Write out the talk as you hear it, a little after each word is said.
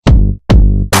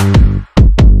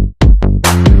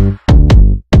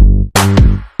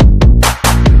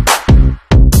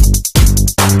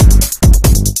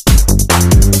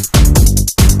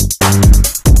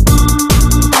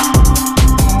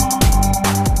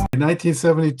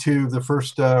1972, the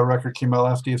first record came out,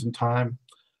 Last Days in Time.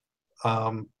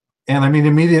 And I mean,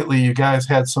 immediately you guys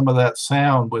had some of that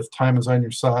sound with Time Is on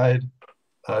Your Side.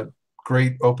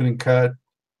 Great opening cut.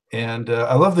 And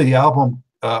I love the album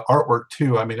artwork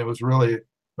too. I mean, it was really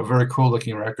a very cool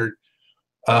looking record.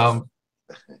 That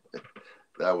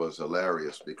was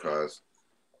hilarious because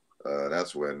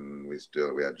that's when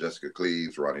we had Jessica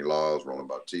Cleaves, Ronnie Laws, Roland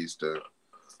Bautista,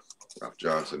 Ralph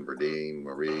Johnson, Verdine,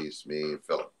 Maurice, me,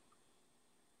 Philip.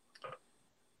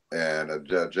 And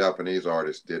a Japanese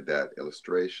artist did that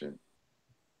illustration.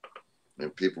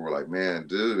 And people were like, man,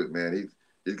 dude, man,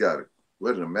 he's got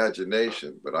what an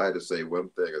imagination. But I had to say one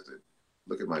thing. I said,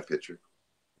 look at my picture.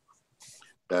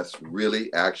 That's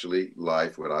really actually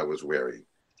life what I was wearing.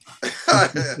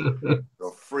 The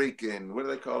freaking, what do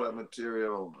they call that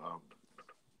material?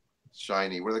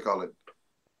 Shiny, what do they call it?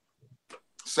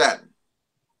 Satin.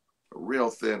 A real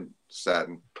thin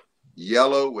satin.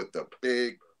 Yellow with the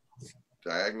big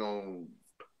diagonal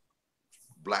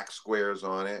black squares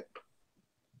on it.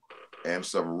 And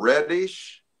some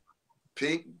reddish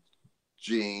pink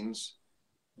jeans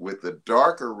with the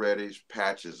darker reddish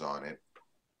patches on it.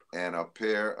 And a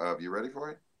pair of, you ready for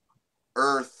it?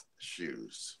 Earth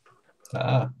shoes.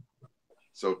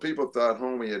 So people thought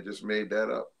homie had just made that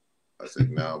up. I said,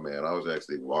 no, man, I was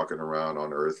actually walking around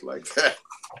on Earth like that.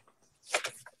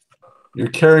 You're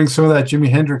carrying some of that Jimi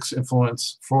Hendrix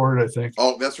influence forward, I think.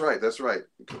 Oh, that's right. That's right.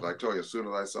 Because I told you, as soon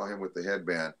as I saw him with the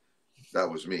headband, that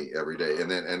was me every day. And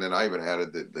then I even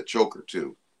added the choker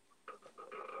too.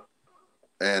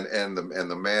 And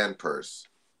the man purse.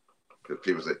 Because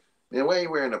people say, man, why are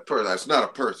you wearing a purse? It's not a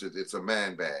purse. It's a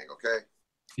man bag, okay?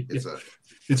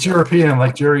 It's European,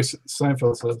 like Jerry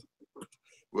Seinfeld says.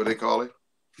 What do they call it?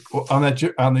 Well, on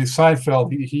the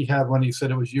Seinfeld, he had one. He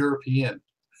said it was European.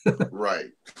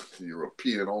 Right,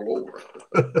 European all over.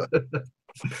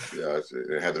 Yeah,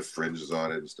 it had the fringes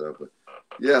on it and stuff. But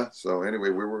yeah, so anyway,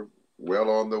 we were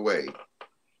well on the way.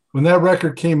 When that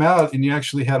record came out, and you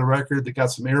actually had a record that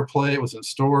got some airplay, it was in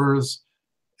stores.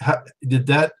 Did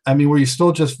that? I mean, were you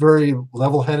still just very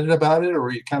level-headed about it, or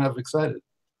were you kind of excited?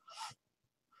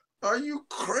 Are you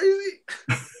crazy?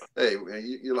 Hey,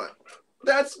 you're like,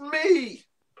 that's me.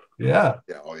 Yeah.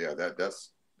 Yeah. Oh, yeah. That's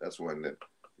when that.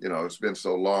 You know, it's been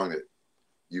so long that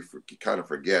you kind of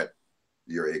forget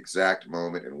your exact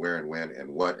moment and where and when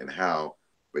and what and how,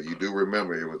 but you do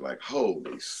remember it was like,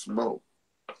 holy smoke!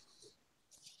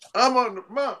 I'm on the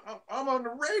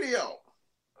radio.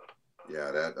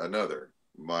 Yeah, that another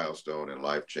milestone and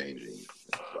life changing.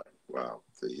 Like, wow,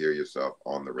 to hear yourself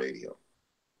on the radio.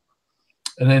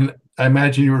 And then I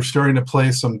imagine you were starting to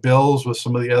play some bills with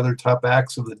some of the other top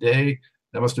acts of the day.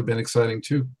 That must have been exciting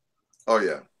too. Oh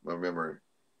yeah, I remember.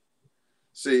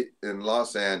 See, in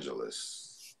Los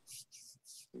Angeles,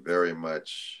 very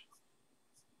much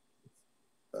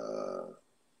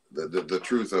the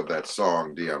truth of that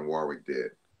song Dionne Warwick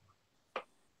did.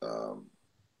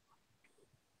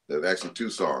 There's actually two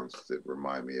songs that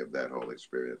remind me of that whole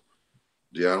experience.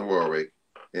 Dionne Warwick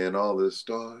and all the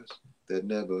stars that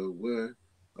never were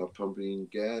are pumping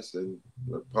gas and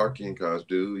parking cars.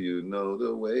 Do you know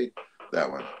the way?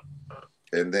 That one.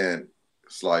 And then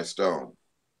Sly Stone.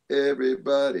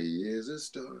 Everybody is a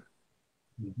star.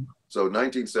 Mm-hmm. So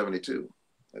 1972,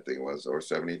 I think it was, or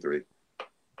 73.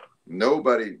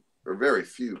 Nobody, or very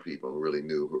few people really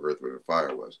knew who Earth, Wind &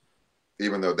 Fire was,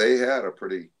 even though they had a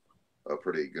pretty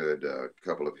good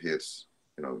couple of hits,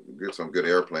 you know, some good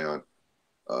airplay on.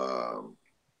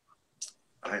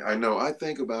 I know I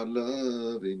Think About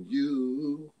Loving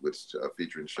You, which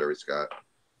featuring Sherry Scott.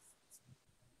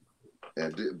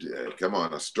 And come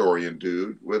on, Astorian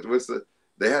Dude. What's the?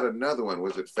 They had another one.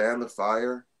 Was it Fan the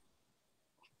Fire?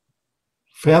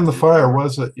 Fan the Fire,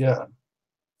 was it? Yeah.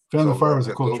 Fan the Fire was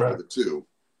a cool track. Those were the two.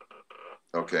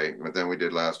 Okay, but then we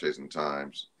did Last Days and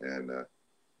Times, and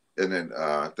then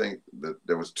I think that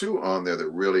there was two on there that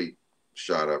really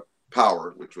shot up.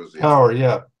 Power, which was the Power,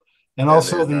 yeah, and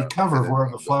also then, the cover of Where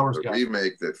the Flowers Got. The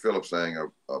remake that Philip sang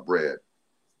of Bread.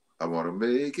 I want to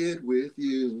make it with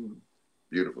you.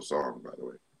 Beautiful song, by the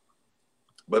way.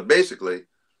 But basically,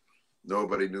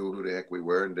 nobody knew who the heck we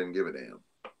were and didn't give a damn.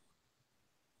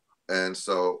 And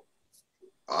so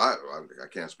I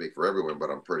can't speak for everyone, but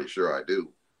I'm pretty sure I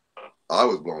do. I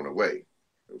was blown away.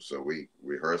 So we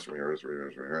rehearsed,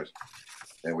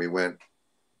 and we went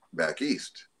back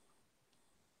east.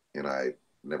 And I'd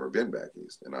never been back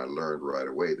east. And I learned right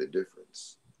away the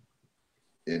difference.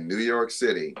 In New York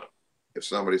City, if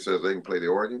somebody says they can play the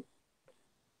organ,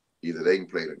 either they can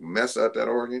play the mess out that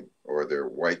organ or they're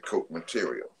white coat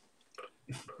material.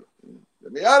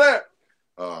 Let me out of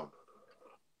there.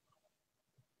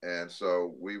 And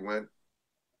so we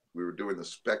were doing the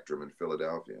Spectrum in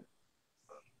Philadelphia.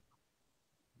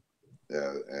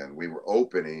 And we were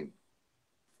opening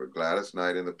for Gladys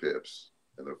Knight and the Pips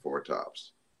and the Four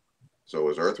Tops. So it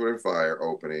was Earth, Wind and Fire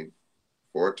opening,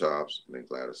 Four Tops, and then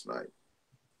Gladys Knight.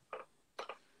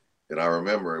 And I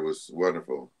remember it was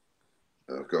wonderful.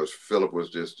 Of course, Philip was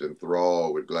just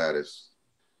enthralled with Gladys.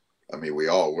 I mean, we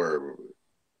all were,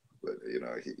 but you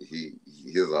know,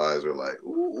 his eyes were like,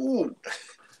 ooh,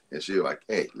 and she was like,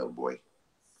 hey, little boy,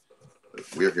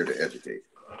 we're here to educate.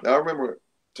 Now I remember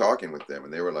talking with them,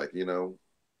 and they were like, you know,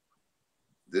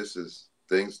 this is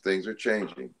things are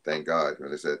changing, thank God.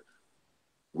 And they said,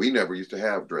 we never used to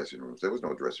have dressing rooms. There was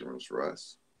no dressing rooms for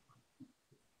us.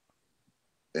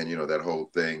 And you know, that whole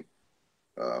thing,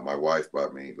 my wife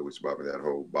bought me, Louise bought me that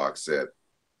whole box set,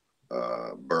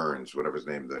 Burns, whatever his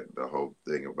name, the whole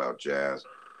thing about jazz.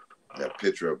 That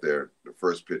picture up there, the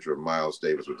first picture of Miles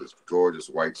Davis with this gorgeous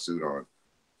white suit on,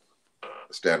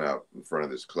 standing out in front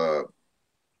of this club.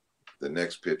 The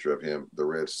next picture of him, the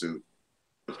red suit,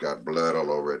 it's got blood all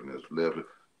over it and his lip.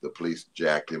 The police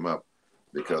jacked him up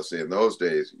because see, in those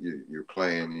days, you're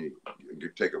playing, you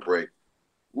take a break.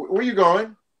 Where you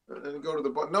going? And go to the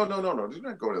bar. No. You're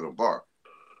not going to the bar.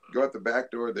 Go out the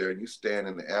back door there and you stand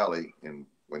in the alley, and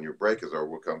when your break is over,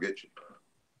 we'll come get you.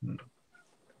 Hmm.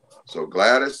 So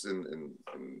Gladys and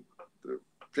the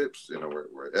Pips, you know,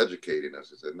 were educating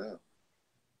us. I said, no,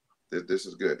 this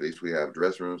is good. At least we have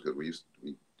dressing rooms, because we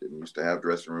didn't used to have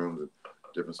dressing rooms and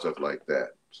different stuff like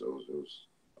that. So it was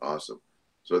awesome.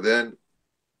 So then,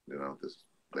 you know, this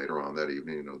later on that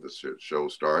evening, you know, the show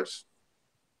starts.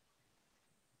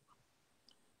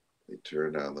 They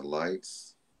turn down the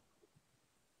lights.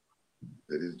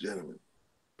 Ladies and gentlemen,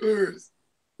 Earth,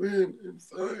 Wind, and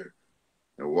Fire.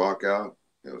 And walk out.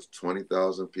 There was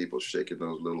 20,000 people shaking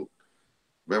those little,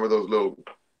 remember those the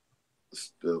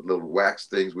little wax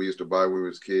things we used to buy when we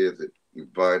was kids, that you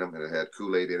buy them and it had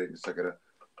Kool-Aid in it and you suck it up.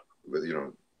 But, you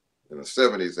know, in the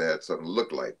 70s, they had something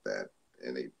look like that.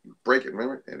 And they break it,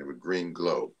 remember? And it would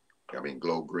glow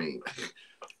green.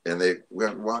 And they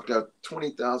walked out,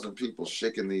 20,000 people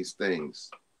shaking these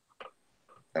things.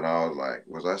 And I was like,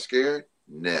 was I scared?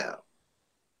 No.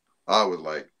 I was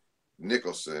like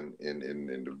Nicholson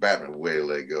in the Batman, where till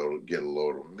they go to get a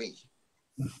load of me.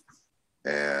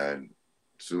 And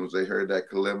as soon as they heard that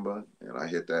kalimba and I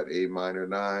hit that A minor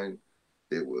 9,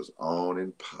 it was on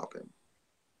and popping.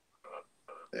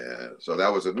 And so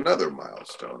that was another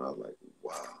milestone. I was like,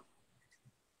 wow.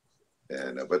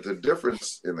 And but the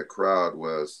difference in the crowd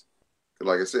was,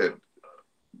 like I said,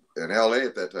 in LA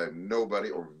at that time, nobody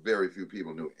or very few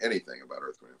people knew anything about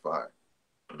Earth, Wind, and Fire.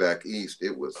 Back east,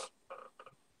 I was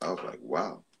like,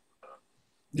 wow.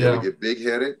 Did I get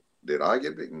big-headed? Did I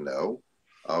get big? No.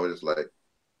 I was just like,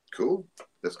 cool,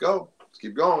 let's go. Let's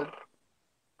keep going.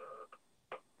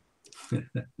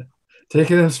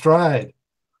 Take it in stride.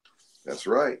 That's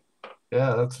right.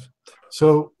 Yeah,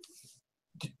 so.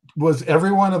 Was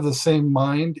everyone of the same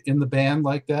mind in the band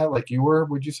like that, like you were,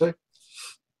 would you say?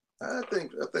 I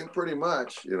think pretty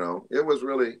much, you know, it was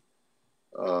really,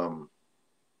 I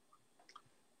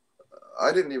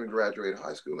didn't even graduate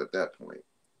high school at that point.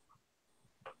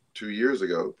 2 years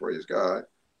ago, praise God,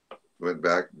 went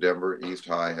back, Denver, East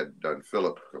High had done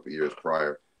Philip a couple of years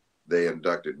prior. They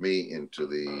inducted me into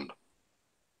the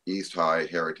East High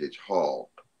Heritage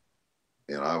Hall.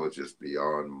 And I was just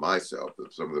beyond myself.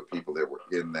 Some of the people that were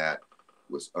in that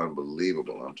was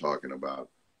unbelievable. I'm talking about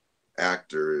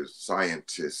actors,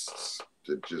 scientists,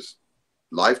 just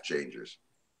life changers.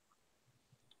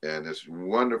 And this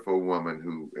wonderful woman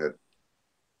who had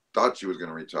thought she was going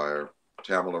to retire,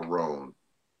 Tamala Roan,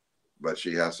 but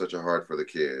she has such a heart for the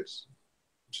kids.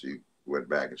 She went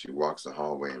back and she walks the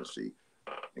hallway and she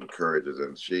encourages,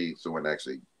 and someone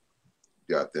actually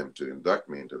got them to induct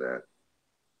me into that.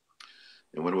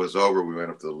 And when it was over, we went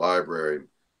up to the library.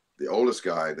 The oldest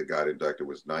guy that got inducted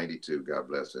was 92, God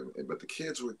bless him. But the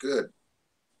kids were good.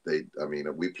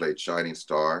 We played Shining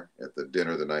Star at the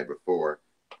dinner the night before.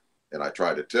 And I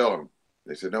tried to tell them.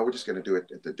 They said, no, we're just going to do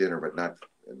it at the dinner, but not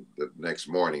the next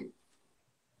morning.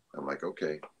 I'm like,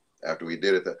 okay. After we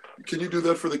did it, can you do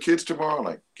that for the kids tomorrow? I'm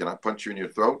like, can I punch you in your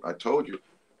throat? I told you.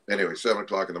 Anyway, 7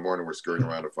 o'clock in the morning, we're scurrying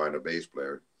around to find a bass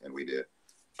player. And we did.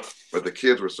 But the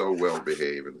kids were so well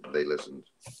behaved, and they listened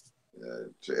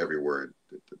to every word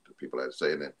that the people had to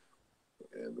say. And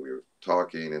we were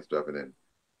talking and stuff, and then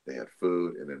they had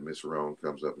food. And then Miss Roan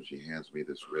comes up and she hands me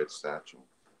this red satchel,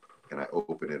 and I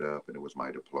open it up, and it was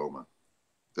my diploma.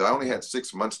 So I only had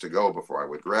 6 months to go before I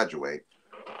would graduate.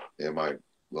 And my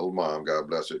little mom, God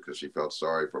bless her, because she felt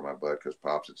sorry for my butt because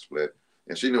Pops had split,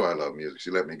 and she knew I loved music.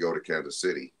 She let me go to Kansas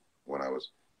City when I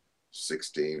was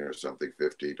 16 or something,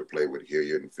 15 to play with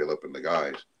Hilliard and Phillip and the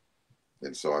guys.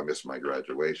 And so I missed my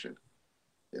graduation.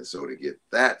 And so to get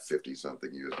that 50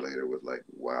 something years later was like,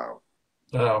 wow.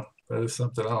 Oh, that is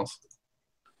something else.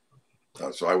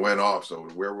 So I went off. So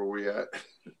where were we at?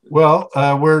 Well,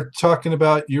 we're talking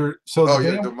about your, so the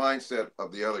band. The mindset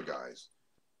of the other guys.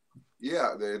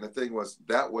 Yeah. And the thing was,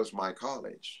 that was my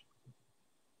college.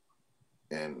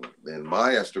 And in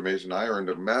my estimation, I earned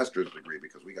a master's degree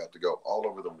because we got to go all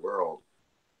over the world.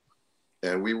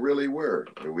 And we really were.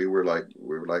 We were like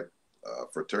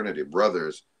fraternity,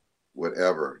 brothers,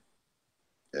 whatever.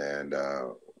 And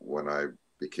when I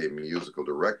became musical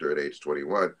director at age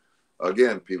 21,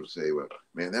 again, people say, well,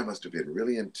 man, that must have been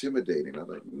really intimidating. I'm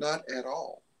like, not at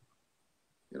all.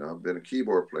 You know, I've been a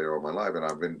keyboard player all my life, and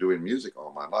I've been doing music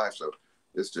all my life. So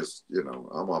it's just, you know,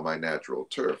 I'm on my natural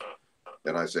turf.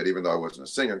 And I said, even though I wasn't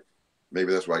a singer,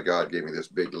 maybe that's why God gave me this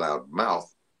big, loud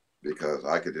mouth, because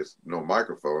I could just, no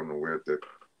microphone. And we're at the,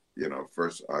 you know,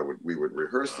 first we would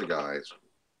rehearse the guys.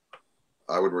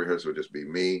 I would rehearse, it would just be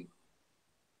me,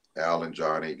 Al and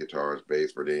Johnny, guitars,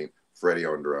 bass, Verdine, Freddie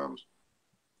on drums.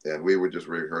 And we would just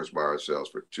rehearse by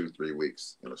ourselves for 2-3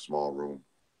 weeks in a small room.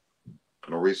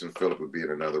 Maurice and Phillip would be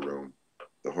in another room.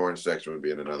 The horn section would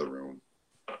be in another room.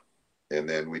 And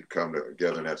then we'd come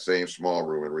together in that same small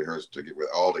room and rehearse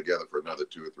all together for another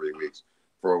 2 or 3 weeks,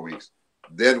 4 weeks.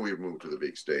 Then we'd move to the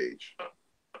big stage.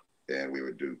 And we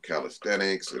would do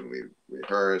calisthenics, and we'd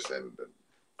rehearse, and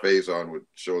Faison would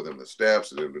show them the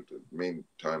steps. And in the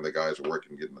meantime, the guys were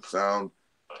working, getting the sound,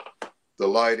 the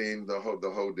lighting, the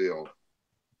whole deal.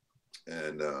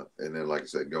 And then, like I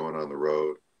said, going on the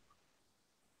road.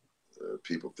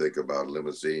 People think about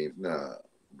limousines. Nah,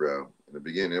 bro. In the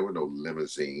beginning, there were no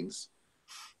limousines.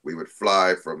 We would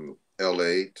fly from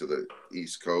LA to the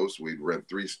East Coast. We'd rent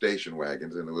 3 station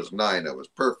wagons, and there was 9 of us.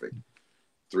 Perfect.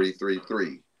 3, 3,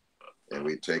 3. And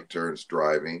we'd take turns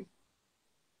driving.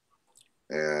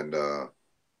 And, you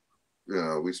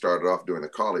know, we started off doing a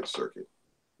college circuit.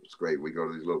 It's great. We go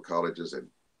to these little colleges and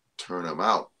turn them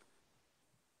out.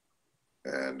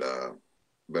 And,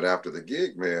 but after the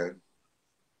gig, man,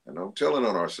 and I'm telling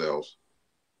on ourselves,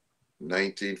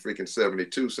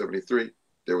 1972, 73,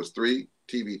 there was 3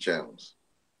 TV channels.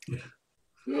 Yeah.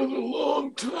 That was a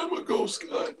long time ago,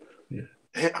 Scott.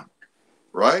 Yeah.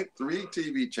 Right? 3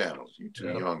 TV channels. You too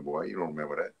young, boy. You don't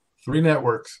remember that. 3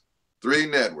 networks. 3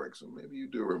 networks. So maybe you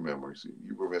do remember. See,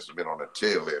 you must have been on the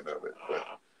tail end of it. But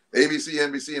ABC,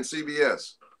 NBC, and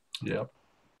CBS. Yeah.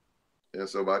 And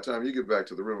so by the time you get back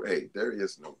to the room, hey, there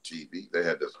is no TV. They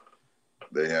had this.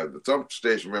 They have some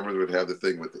station members would have the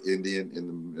thing with the Indian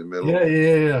in the middle.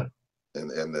 Yeah. And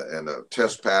the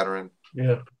test pattern.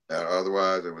 Yeah.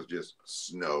 Otherwise, it was just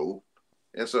snow.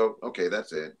 And so, okay,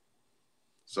 that's it.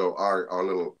 So our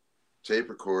little tape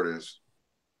recorders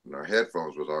and our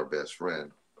headphones was our best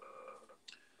friend.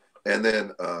 And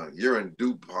then you're in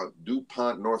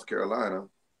DuPont, North Carolina.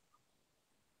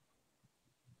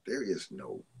 There is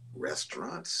no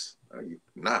restaurants. Are you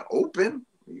not open?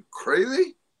 Are you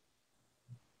crazy?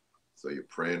 So you're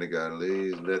praying to God,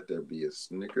 please let there be a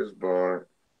Snickers bar,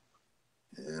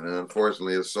 and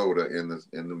unfortunately a soda in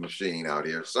the machine out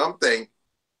here, something.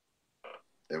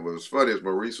 And what was funny is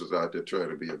Maurice was out there trying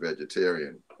to be a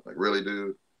vegetarian. Like, really,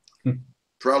 dude?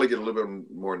 Probably get a little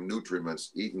bit more nutriments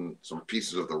eating some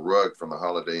pieces of the rug from the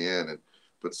Holiday Inn and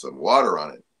put some water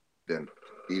on it than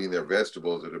eating their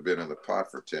vegetables that have been in the pot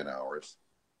for 10 hours.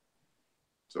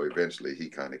 So eventually he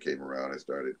kind of came around and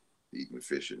started eating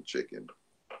fish and chicken.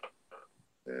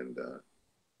 And,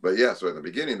 but yeah, so in the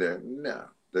beginning there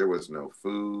was no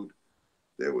food.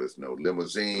 There was no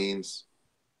limousines.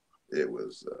 It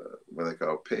was what they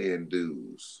call paying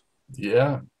dues.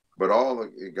 Yeah. But all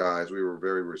the guys, we were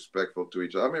very respectful to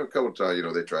each other. I mean, a couple of times, you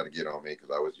know, they tried to get on me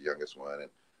because I was the youngest one. And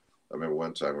I remember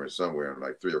one time we were somewhere and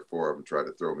like 3 or 4 of them tried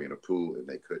to throw me in a pool and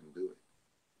they couldn't do it.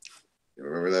 You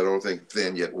remember that old thing,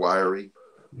 thin yet wiry?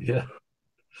 Yeah.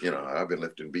 You know, I've been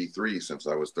lifting B3 since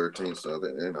I was 13, so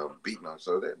that, you know, beating on.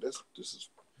 So that this is,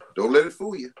 don't let it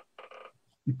fool you.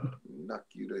 Knock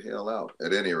you the hell out.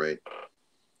 At any rate,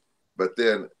 but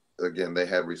then again, they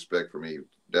had respect for me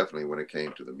definitely when it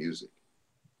came to the music.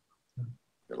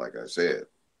 And like I said,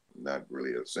 not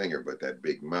really a singer, but that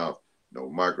big mouth, no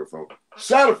microphone.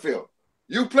 Satterfield,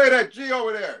 you play that G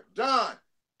over there. Don,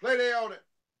 play that on it,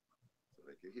 so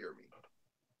they could hear me.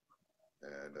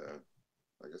 And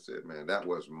like I said, man, that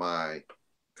was my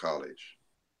college.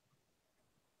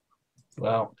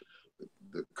 Wow.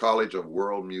 The College of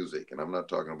World Music. And I'm not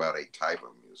talking about a type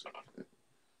of music.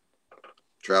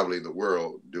 Traveling the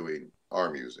world doing our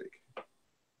music.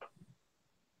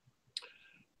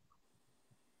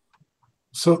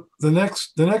 So the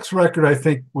next record I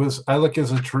think was I look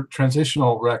as a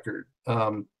transitional record,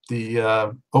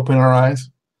 the Open Our Eyes,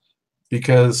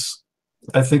 because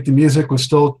I think the music was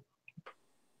still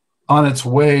on its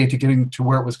way to getting to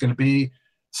where it was going to be.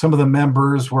 Some of the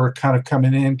members were kind of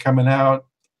coming in, coming out,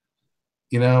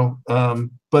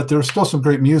 but there was still some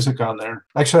great music on there.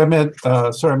 Actually, I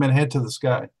meant Head to the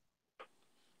Sky.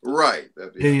 Right.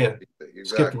 Yeah, skipped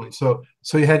Exactly. one. So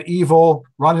you had Evil,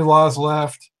 Ronnie Laws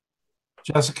left,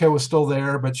 Jessica was still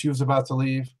there, but she was about to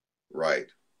leave. Right.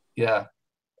 Yeah.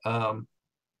 Um,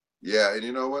 Yeah. And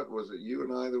you know what? Was it you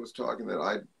and I that was talking that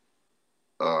I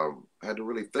had to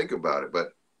really think about it? But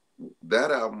that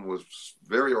album was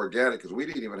very organic because we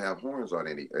didn't even have horns on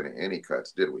any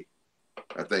cuts, did we?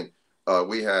 I think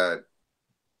we had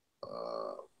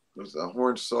was a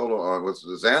horn solo on was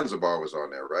the Zanzibar was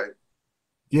on there, right?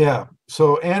 yeah.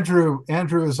 So Andrew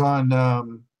is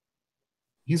on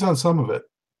he's on some of it.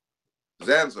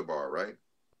 Zanzibar, right?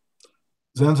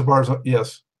 Zanzibar's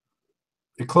yes.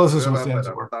 It closes with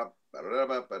Zanzibar.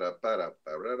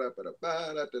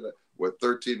 With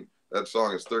 13, that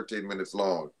song is 13 minutes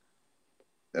long.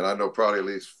 And I know probably at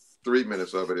least 3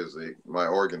 minutes of it is my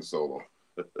organ solo.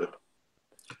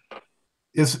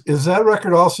 Is that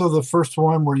record also the first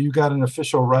one where you got an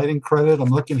official writing credit? I'm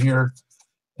looking here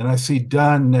and I see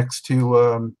Dunn next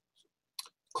to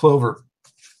Clover.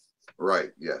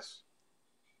 Right, yes.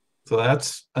 So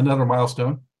that's another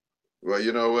milestone. Well,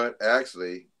 you know what?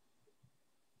 Actually,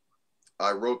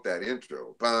 I wrote that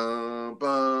intro. Bum,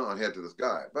 bum, on Head to the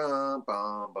Sky. Bum,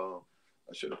 bum, bum.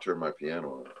 I should have turned my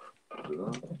piano on. Is it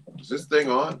on? Is this thing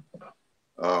on?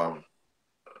 I'm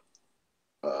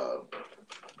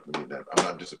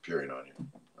not disappearing on you.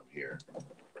 I'm here.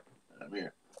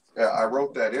 Yeah, I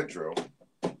wrote that intro,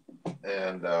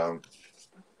 and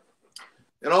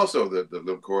also the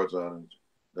little chords on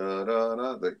da, da,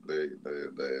 da,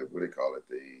 the what do you call it,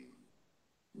 the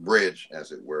bridge,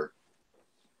 as it were.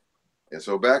 And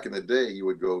so back in the day, you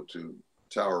would go to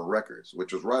Tower Records,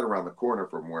 which was right around the corner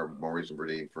from where Maurice and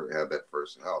Burdine had that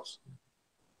first house.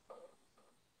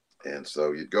 And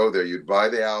so you'd go there, you'd buy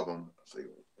the album, so you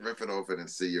rip it open and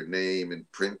see your name in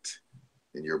print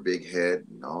and your big head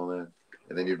and all that.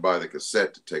 And then you'd buy the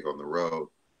cassette to take on the road.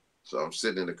 So I'm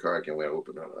sitting in the car, I can't wait to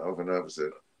open up. I opened up and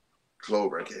said,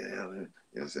 Clover, I can't. And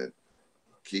it said,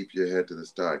 Keep Your Head to the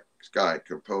Sky,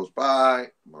 composed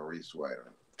by Maurice White.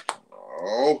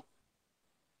 Oh.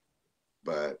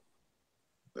 But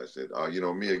I said,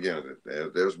 oh, me again.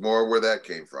 There's more where that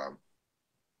came from.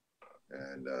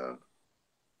 And,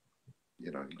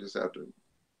 you just have to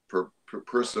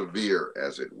persevere,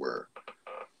 as it were.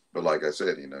 But like I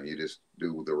said, you just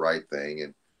do the right thing.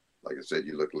 And like I said,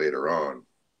 you look later on,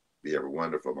 Be Ever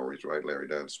Wonderful, Maurice White, Larry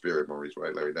Dunn, Spirit, Maurice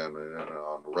White, Larry Dunn,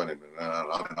 on running and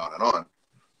on and on and on.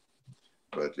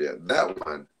 But yeah, that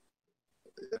one,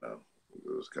 it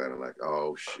was kind of like,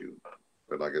 oh, shoot.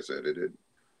 But like I said, it did,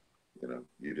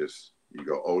 you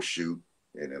go, oh, shoot.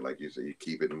 And then, like you said, you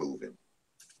keep it moving.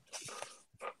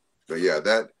 But yeah,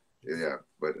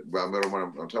 but when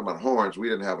I'm talking about horns, we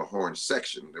didn't have a horn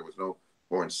section. There was no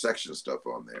horn section stuff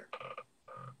on there.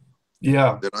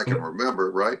 Yeah. That I can remember,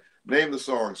 right? Name the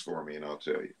songs for me and I'll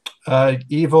tell you.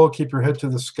 Evil, Keep Your Head to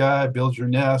the Sky, Build Your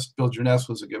Nest. Build Your Nest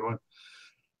was a good one.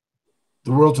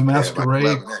 The World's a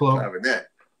Masquerade. Clavinet.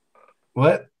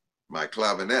 What? My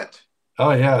clavinet.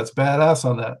 Oh, yeah, it's badass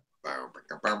on that.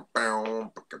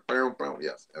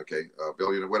 Yes. Okay.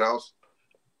 Billion. What else?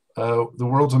 The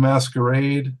World's a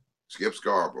Masquerade. Skip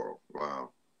Scarborough.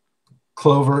 Wow.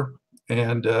 Clover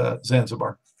and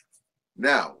Zanzibar.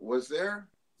 Now, was there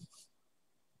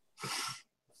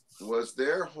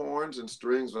horns and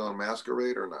strings on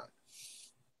Masquerade or not?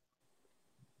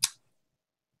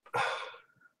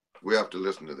 We have to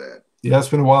listen to that. Yeah, it's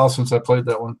been a while since I played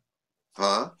that one.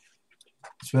 Huh?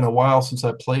 It's been a while since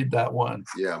I played that one.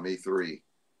 Yeah, me three.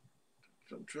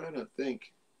 I'm trying to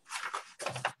think.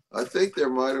 I think there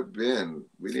might have been.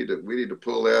 We need to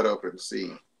pull that up and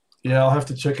see. Yeah, I'll have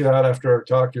to check it out after our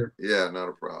talk here. Yeah, not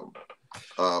a problem.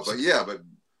 But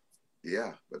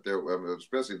there,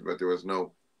 but there was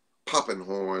no popping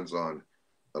horns on,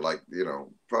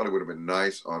 probably would have been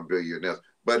nice on Build Your Nest.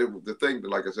 But the thing,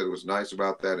 like I said, it was nice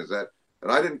about that is that,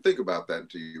 and I didn't think about that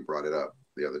until you brought it up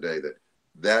the other day,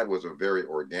 that was a very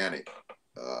organic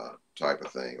type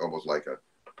of thing, almost like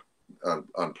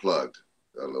unplugged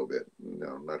a little bit.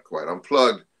 No, not quite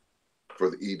unplugged for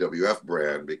the EWF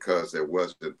brand because there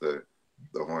wasn't the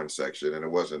horn section and it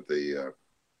wasn't the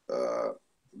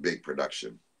big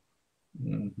production.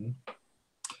 Mm-hmm.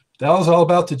 That was all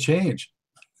about to change.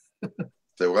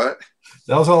 Say what?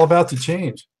 That was all about to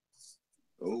change.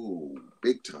 Oh,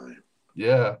 big time.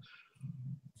 Yeah.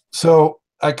 So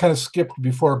I kind of skipped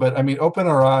before, but I mean, Open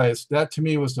Our Eyes, that to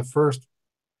me was the first,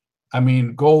 I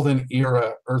mean, golden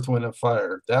era Earth, Wind, and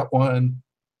Fire. That one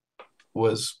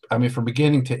was, I mean, from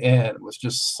beginning to end was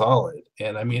just solid.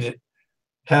 And I mean, it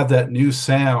had that new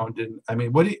sound. And I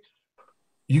mean, what do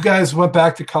you guys went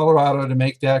back to Colorado to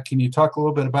make that? Can you talk a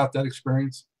little bit about that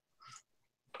experience?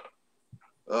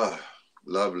 Oh,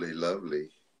 lovely, lovely.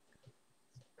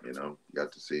 You know,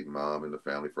 got to see mom and the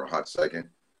family for a hot second.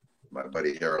 My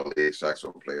buddy Harold Lee,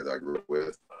 saxophone player that I grew up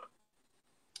with,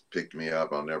 picked me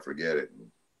up. I'll never forget it. And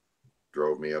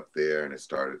drove me up there, and it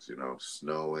started, you know,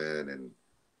 snowing and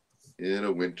in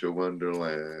a winter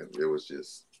wonderland. It was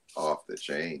just off the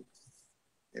chain.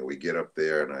 And we get up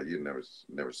there, and you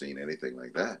never seen anything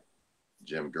like that.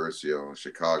 Jim Guercio in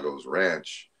Chicago's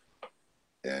ranch,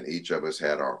 and each of us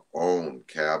had our own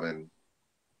cabin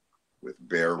with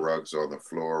bear rugs on the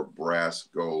floor, brass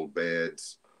gold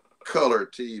beds, color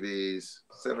TVs,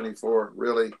 74,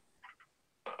 really?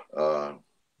 Uh,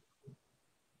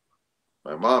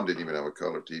 my mom didn't even have a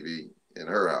color TV in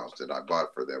her house that I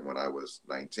bought for them when I was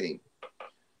 19.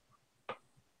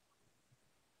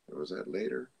 Or was that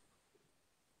later?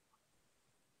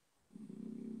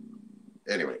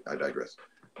 Anyway, I digress.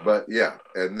 But yeah,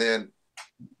 and then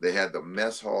they had the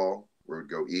mess hall where we'd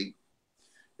go eat,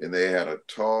 and they had a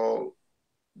tall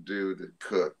dude that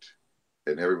cooked,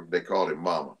 and they called him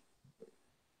Mama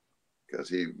because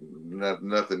he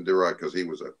nothing derived because he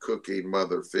was a cooking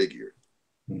mother figure.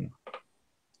 Hmm.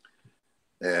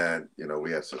 And you know,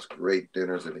 we had such great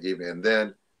dinners in the evening, and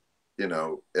then you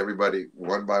know, everybody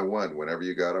one by one, whenever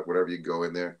you got up, whatever you go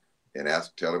in there and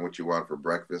tell him what you want for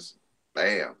breakfast,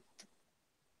 bam.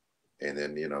 And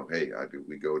then, you know, hey,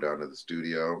 we go down to the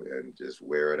studio and just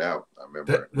wear it out. I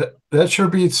remember that sure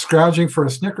beats scrounging for a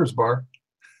Snickers bar.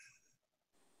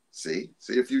 See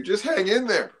if you just hang in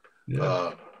there.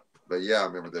 Yeah. But yeah, I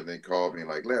remember that they called me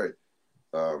like, Larry,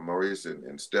 Maurice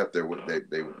and Steph, they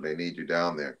need you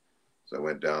down there. So I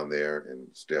went down there, and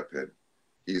Steph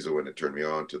he's the one that turned me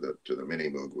on to the Mini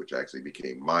Moog, which actually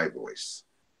became my voice.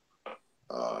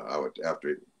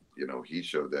 After you know, he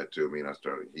showed that to me, and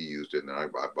he used it, and I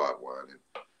bought one,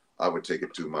 and I would take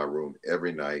it to my room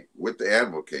every night with the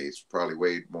Anvil case, probably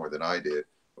way more than I did,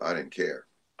 but I didn't care.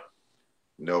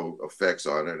 No effects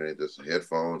on it, and just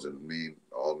headphones and me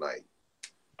all night.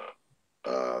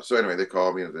 So anyway, they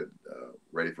called me and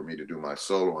ready for me to do my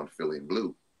solo on Feeling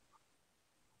Blue.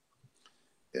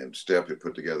 And Steph had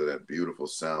put together that beautiful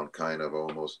sound, kind of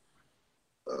almost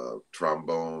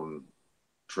trombone,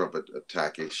 trumpet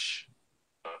attack-ish,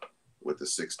 with the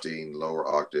 16 lower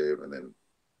octave, and then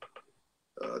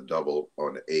double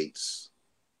on the eights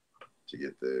to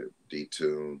get the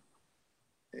detune,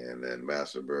 and then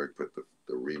Massenburg put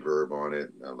the reverb on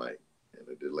it, and I'm like, and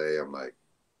the delay, I'm like,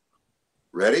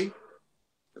 ready?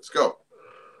 Let's go.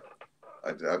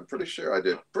 I'm pretty sure I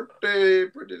did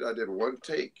I did one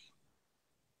take.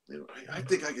 You know, I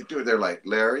think I could do it. They're like,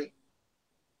 Larry,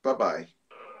 bye-bye.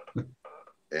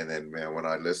 And then, man, when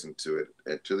I listened to it,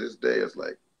 and to this day, it's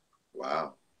like,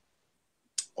 wow.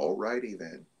 All righty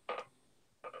then.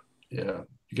 Yeah,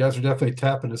 you guys are definitely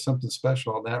tapping into something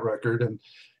special on that record, and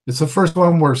it's the first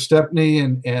one where Stepney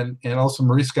and also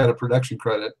Maurice got a production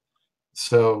credit.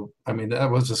 So, I mean,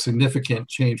 that was a significant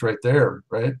change right there,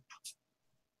 right?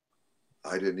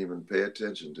 I didn't even pay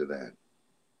attention to that.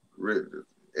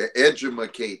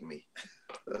 Educate me.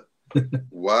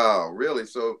 Wow, really?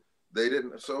 So they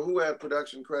didn't. So who had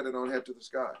production credit on Head to the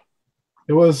Sky?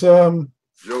 It was Joe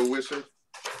Wisser.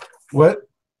 What?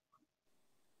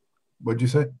 What'd you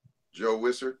say? Joe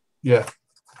Wisser. Yeah.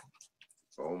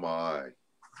 Oh my.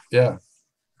 Yeah.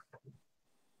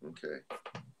 Okay.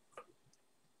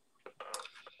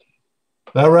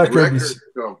 That record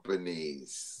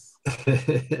companies.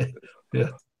 Yeah.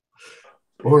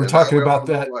 Well, we're talking about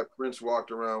that. Like Prince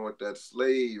walked around with that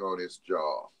slave on his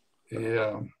jaw.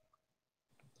 Yeah.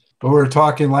 But we were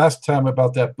talking last time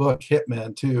about that book,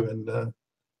 Hitman, too, and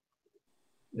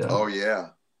yeah. Oh yeah.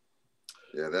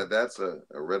 Yeah, that's a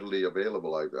readily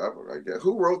available. I guess.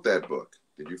 Who wrote that book?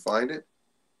 Did you find it?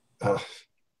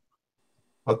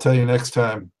 I'll tell you next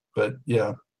time. But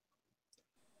yeah.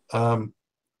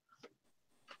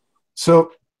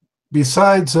 So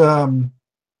besides,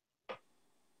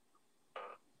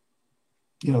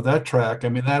 you know, that track, I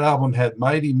mean, that album had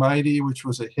Mighty Mighty, which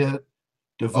was a hit.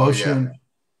 Devotion,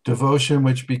 Devotion,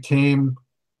 which became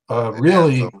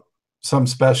really some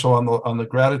special on the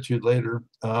Gratitude later.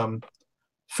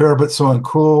 Fair But So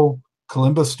Uncool,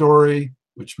 Kalimba Story,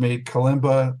 which made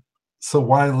Kalimba so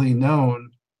widely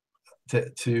known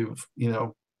to you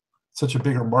know, such a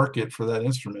bigger market for that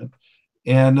instrument.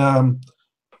 And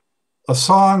a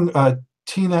song,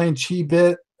 T9 Chi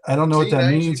Bit. I don't know what that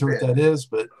T9 means or what Bit. that is,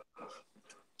 but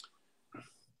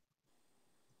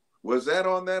Was that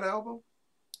on that album?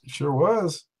 it sure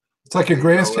was. It's like a Okay, you know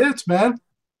greatest what? hits, man.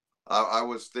 I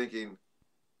was thinking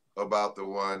about the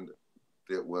one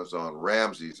that was on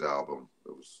Ramsey's album.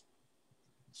 It was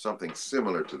something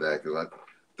similar to that because I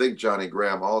think Johnny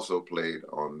Graham also played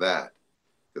on that.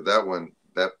 Because that one,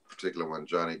 that particular one,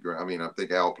 Johnny Graham. I mean, I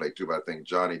think Al played too, but I think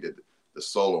Johnny did the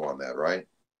solo on that, right?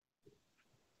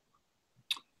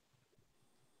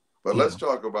 But Yeah. let's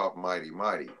talk about Mighty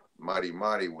Mighty. Mighty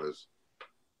Mighty was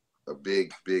a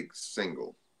big, big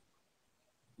single,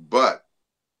 but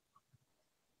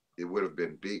it would have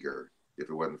been bigger if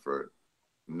it wasn't for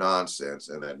Nonsense,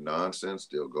 and that nonsense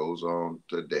still goes on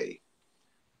today.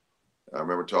 I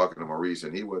remember talking to Maurice,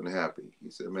 and he wasn't happy. He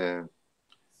said, "Man,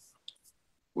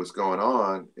 what's going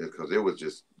on is because it was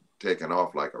just taking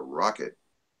off like a rocket,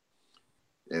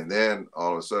 and then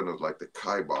all of a sudden it was like the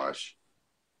kibosh."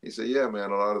 He said, "Yeah,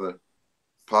 man, a lot of the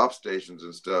pop stations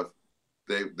and stuff,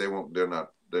 they won't, they're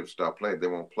not, they've stopped playing. They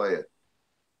won't play it."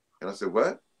 And I said,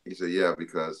 "What?" He said, "Yeah,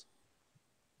 because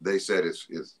they said it's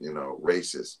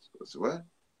racist." I said, "What?"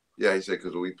 Yeah, he said,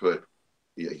 because we put,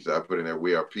 he said, I put in there,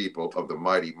 we are people of the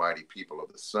mighty, mighty people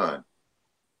of the sun.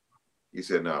 He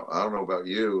said, now, I don't know about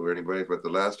you or anybody, but the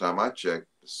last time I checked,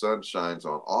 the sun shines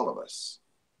on all of us.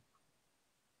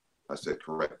 I said,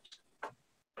 correct.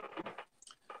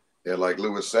 And like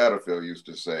Louis Satterfield used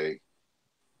to say,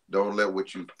 don't let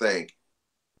what you think,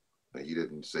 and he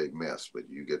didn't say mess, but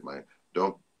you get my,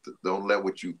 don't let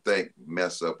what you think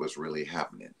mess up what's really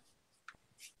happening.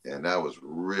 And that was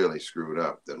really screwed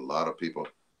up, that a lot of people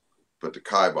put the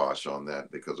kibosh on that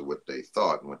because of what they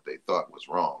thought, and what they thought was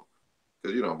wrong.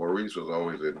 Because, Maurice was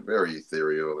always very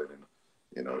ethereal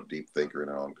and, deep thinker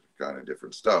and all kind of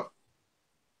different stuff.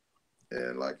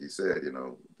 And like he said,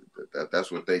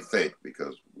 that's what they think,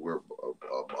 because we're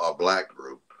a black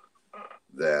group,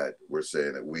 that we're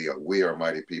saying that we are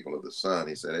mighty people of the sun.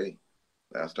 He said, hey,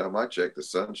 last time I checked, the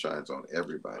sun shines on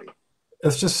everybody.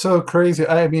 It's just so crazy.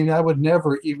 I mean, I would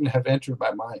never even have entered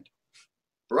my mind.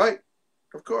 Right.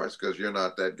 Of course, because you're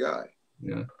not that guy.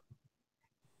 Yeah.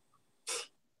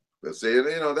 But see,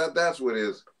 that's what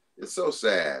is. It's so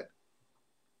sad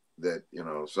that,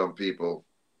 some people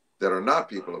that are not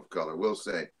people of color will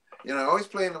say, always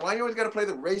playing, why you always got to play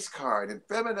the race card and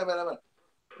feminine.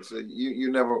 So you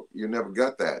never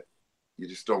got that. You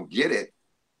just don't get it.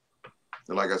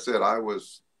 And like I said, I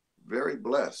was very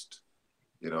blessed.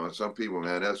 And some people,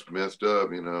 man, that's messed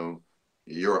up.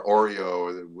 You're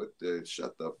Oreo. What the,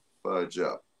 shut the fudge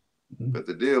up. Mm-hmm. But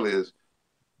the deal is,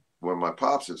 when my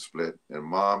pops had split and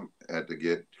mom had to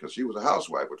get, because she was a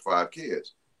housewife with 5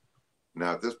 kids.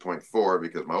 Now at this point 4,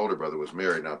 because my older brother was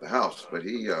married, not the house. But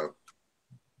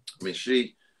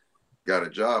she got a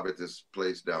job at this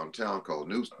place downtown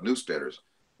called Newsteaders.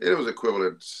 It was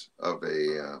equivalent of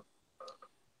a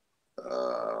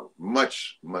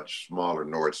much, much smaller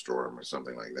Nordstrom or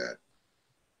something like that.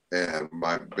 And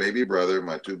my baby brother,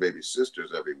 my 2 baby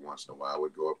sisters, every once in a while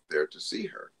would go up there to see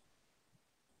her.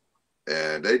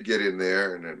 And they'd get in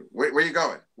there and then, where are you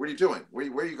going? What are you doing? Where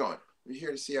are you going? We're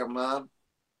here to see our mom.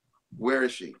 Where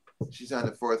is she? She's on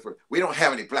the 4th floor. We don't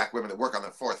have any black women that work on the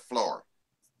 4th floor.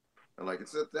 And like,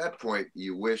 it's at that point,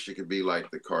 you wish it could be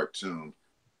like the cartoon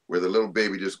where the little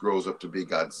baby just grows up to be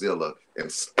Godzilla and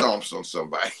stomps on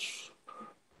somebody.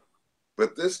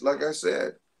 But this, like I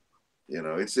said,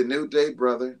 it's a new day,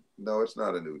 brother. No, it's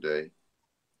not a new day.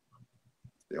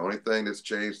 The only thing that's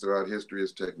changed throughout history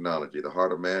is technology. The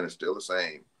heart of man is still the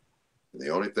same. And the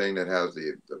only thing that has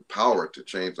the power to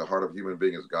change the heart of a human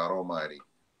being is God Almighty.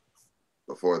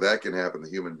 Before that can happen, the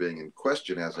human being in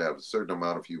question has to have a certain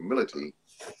amount of humility.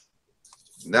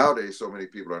 Nowadays, so many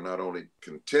people are not only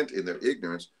content in their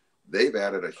ignorance, they've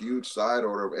added a huge side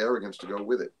order of arrogance to go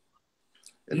with it.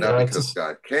 And not because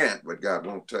God can't, but God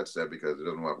won't touch that because he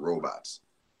doesn't want robots.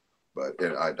 But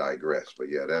I digress. But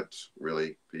yeah, that's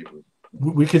really people.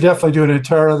 We could definitely do an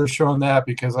entire other show on that,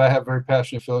 because I have very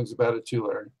passionate feelings about it too,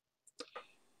 Larry.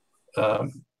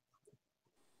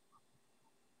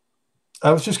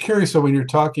 I was just curious, though, when you're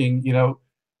talking,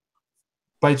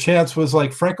 by chance, was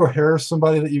like Franco Harris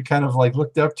somebody that you kind of like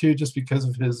looked up to just because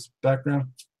of his background?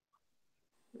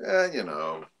 Yeah,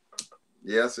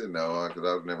 yes and no, because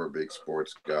I was never a big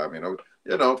sports guy. I mean,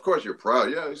 of course you're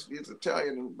proud. Yeah, he's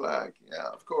Italian and black. Yeah,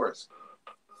 of course.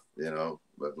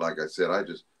 But like I said,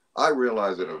 I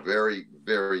realized at a very,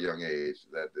 very young age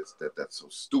that's so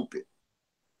stupid.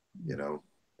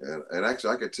 And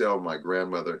actually I could tell my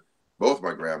grandmother, both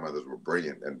my grandmothers were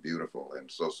brilliant and beautiful and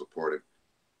so supportive.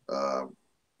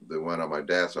 The one on my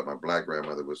dad's side, my black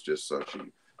grandmother, was just so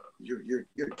you're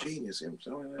a genius. And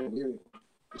so you're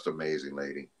just amazing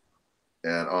lady.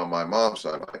 And on my mom's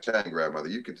side, my Italian grandmother,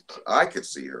 I could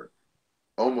see her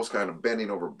almost kind of bending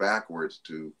over backwards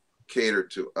to cater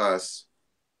to us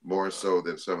more so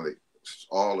than some of the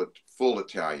all full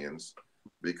Italians,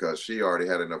 because she already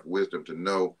had enough wisdom to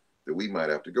know that we might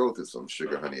have to go through some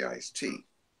sugar honey iced tea.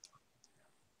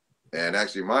 And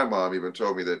actually, my mom even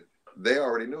told me that they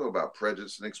already knew about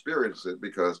prejudice and experiences,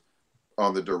 because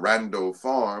on the Durando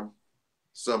farm,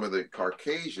 some of the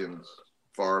Caucasian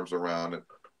farms around it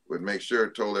would make sure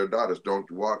told their daughters, don't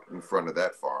walk in front of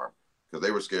that farm, because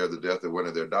they were scared to death that one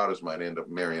of their daughters might end up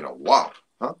marrying a wop,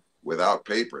 huh? Without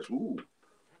papers. Ooh,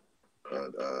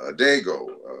 a Dago,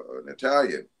 an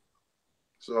Italian.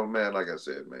 So, man, like I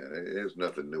said, man, there's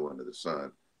nothing new under the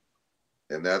sun.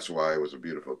 And that's why it was a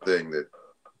beautiful thing that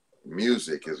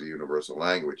music is a universal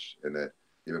language. And that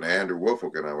even Andrew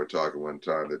Woolfolk and I were talking one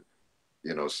time that,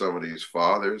 you know, some of these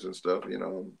fathers and stuff, you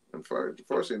know,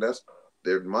 unfortunately, that's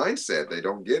their mindset. They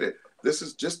don't get it. This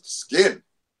is just skin.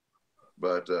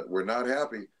 But we're not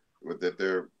happy with that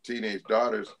their teenage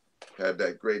daughters had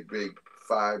that great big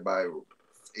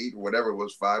 5x8, whatever it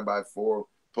was, 5x4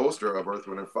 poster of Earth,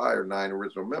 Wind and Fire, 9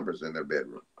 original members in their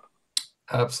bedroom.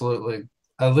 Absolutely.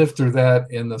 I lived through that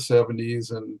in the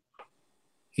 70s. And,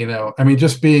 you know, I mean,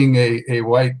 just being a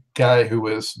white guy who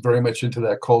was very much into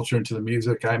that culture, into the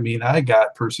music, I mean, I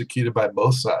got persecuted by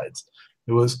both sides.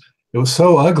 It was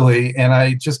so ugly. And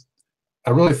I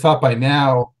really thought by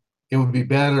now it would be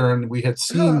better. And we had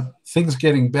seen things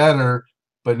getting better,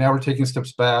 but now we're taking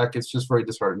steps back. It's just very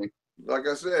disheartening. Like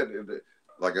I said,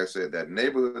 that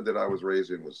neighborhood that I was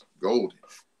raised in was golden.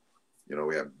 You know,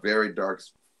 we had very dark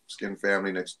skinned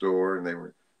family next door, and they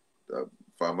were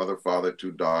mother, father,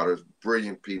 2 daughters,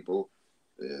 brilliant people.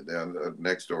 And then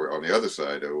next door, on the other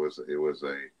side,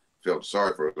 felt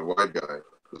sorry for the white guy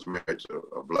who was married to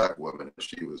a black woman.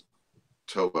 She was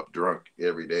toe up drunk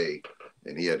every day,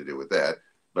 and he had to deal with that.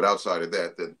 But outside of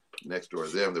that, then next door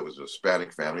to them, there was a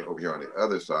Hispanic family. Over here on the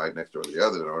other side, next door to the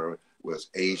other door, was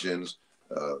Asians.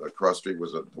 Across the street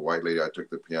was the white lady I took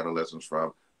the piano lessons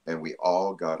from, and we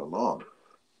all got along.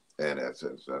 And if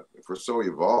we're so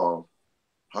evolved,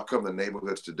 how come the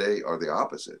neighborhoods today are the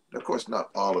opposite? Of course,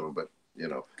 not all of them, but, you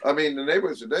know, I mean, the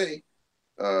neighborhoods today,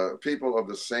 people of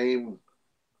the same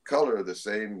color, the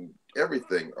same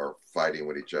everything are fighting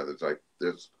with each other. It's like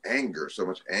there's anger, so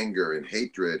much anger and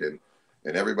hatred, and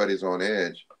everybody's on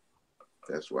edge.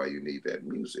 That's why you need that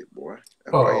music, boy.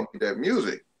 That's why you need that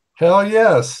music. Hell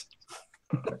yes.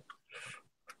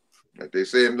 Like they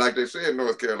say in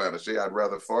North Carolina, see, I'd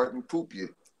rather fart and poop you.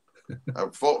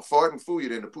 I'd fart and fool you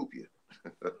than to poop you.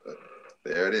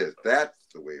 There it is. That's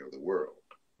the way of the world.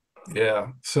 Yeah.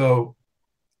 So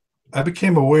I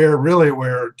became aware, really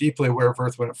aware, deeply aware of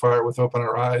Earth, Wind and Fire with Open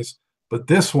Our Eyes. But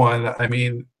this one, I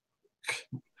mean,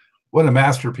 what a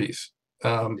masterpiece.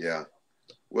 Yeah.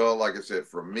 Well, like I said,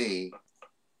 for me,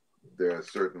 there are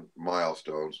certain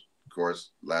milestones. Of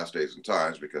course, Last Days and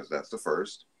Times, because that's the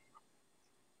first.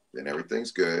 Then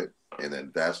everything's good. And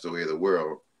then That's the Way of the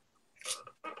World.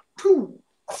 Through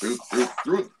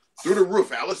the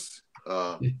roof, Alice.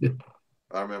 I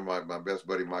remember my best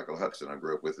buddy, Michael Hudson, I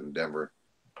grew up with in Denver.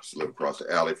 Just lived across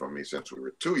the alley from me since we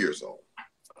were 2 years old.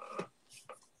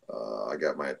 I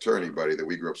got my attorney buddy that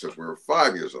we grew up since we were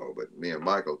 5 years old, but me and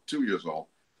Michael, 2 years old.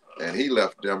 And he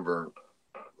left Denver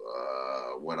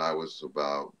when I was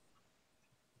about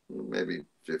maybe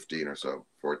 15 or so,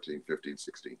 14, 15,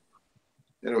 16.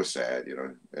 And it was sad, you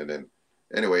know. And then,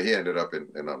 anyway, he ended up in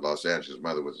Los Angeles. His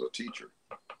mother was a teacher.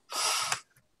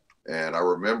 And I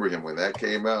remember him when that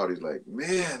came out. He's like,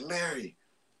 man, Larry,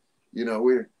 you know,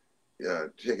 we're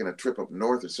taking a trip up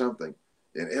north or something.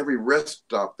 And every rest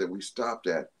stop that we stopped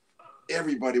at,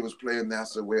 everybody was playing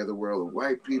That's the Way of the World. The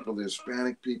white people, the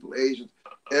Hispanic people, Asians,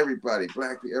 everybody,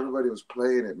 black people, everybody was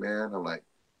playing it, man. I'm like,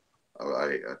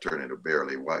 I turned into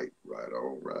Barely White. Right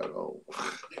on, right on.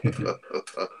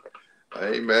 I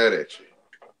ain't mad at you.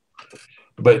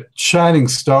 But Shining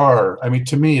Star, I mean,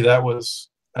 to me, it's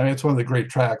one of the great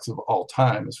tracks of all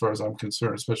time, as far as I'm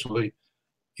concerned, especially,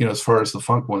 you know, as far as the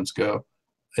funk ones go.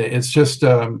 It's just,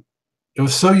 it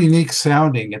was so unique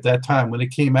sounding at that time when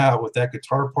it came out with that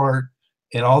guitar part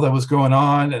and all that was going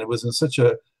on. And it was in such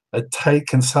a tight,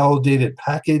 consolidated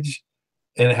package,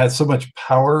 and it had so much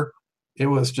power. It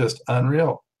was just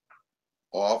unreal.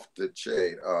 Off the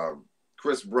chain.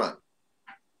 Chris Brunt,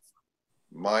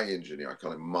 my engineer, I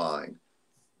call him mine,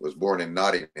 was born in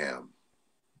Nottingham,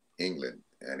 England.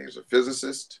 And he was a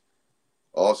physicist,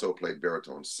 also played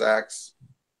baritone sax,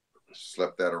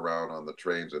 slept that around on the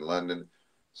trains in London.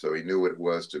 So he knew what it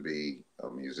was to be a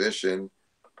musician.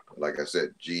 Like I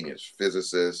said, genius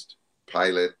physicist.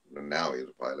 pilot, and now he's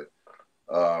a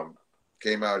pilot.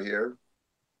 Came out here,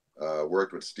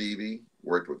 worked with Stevie,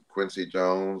 worked with Quincy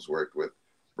Jones, worked with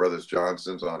Brothers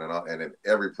Johnson's, on and on. And in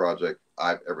every project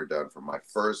I've ever done, from my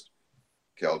first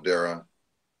Caldera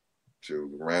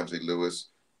to Ramsey Lewis,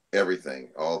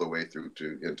 everything, all the way through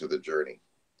to Into the Journey,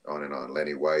 on and on.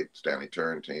 Lenny White, Stanley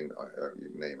Turrentine, you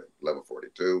name it, Level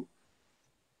 42.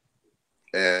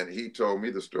 And he told me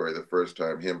the story the first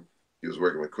time he was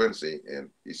working with Quincy, and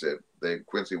he said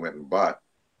Quincy went and bought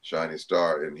Shining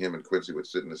Star, and him and Quincy would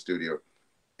sit in the studio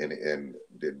and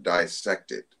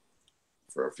dissect it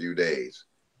for a few days.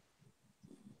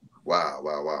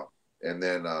 Wow. And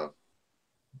then,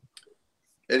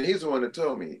 and he's the one that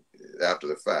told me after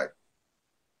the fact,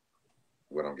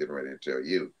 what I'm getting ready to tell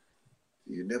you,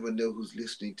 you never know who's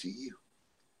listening to you.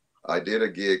 I did a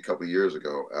gig a couple of years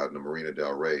ago out in the Marina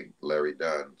Del Rey, Larry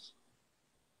Dunn's,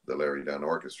 the Larry Dunn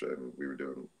Orchestra, and we were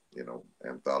doing,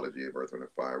 anthology of Earth, Wind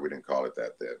and Fire. We didn't call it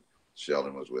that then.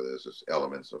 Sheldon was with us. It's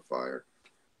Elements of Fire.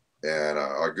 And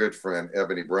our good friend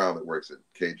Ebony Brown, that works at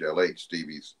KJLH,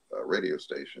 Stevie's radio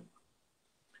station,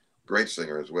 great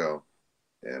singer as well.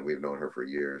 And we've known her for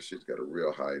years. She's got a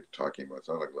real high talking voice.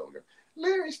 Sounds like a little girl.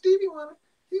 Larry, Stevie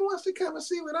he wants to come and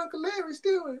see what Uncle Larry's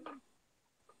doing.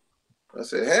 I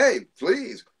said, hey,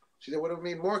 please. She said, what do you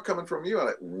mean more coming from you?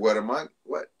 I'm like,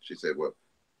 what? She said, well,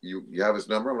 you have his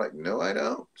number? I'm like, no, I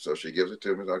don't. So she gives it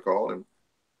to me, and I called him.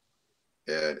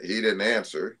 And he didn't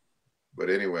answer. But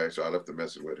anyway, so I left a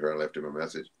message with her. I left him a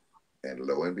message. And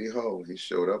lo and behold, he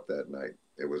showed up that night.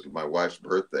 It was my wife's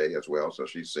birthday as well, so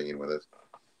she's singing with us.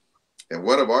 And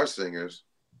one of our singers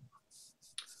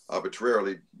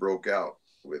arbitrarily broke out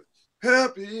with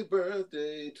happy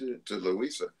birthday to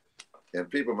Louisa. And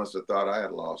people must have thought I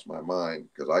had lost my mind,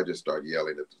 because I just started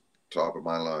yelling at the top of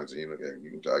my lungs. You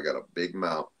can tell I got a big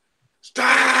mouth.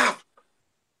 Stop!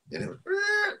 And it was,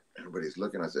 everybody's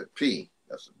looking. I said, P,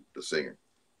 that's the singer.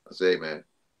 I say, hey, man,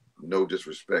 no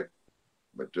disrespect,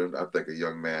 but I think a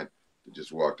young man that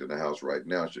just walked in the house right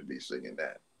now should be singing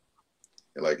that.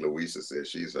 And like Louisa said,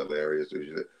 she's hilarious.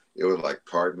 She said, it was like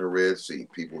parting the Red Sea.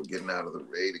 People were getting out of the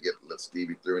way to let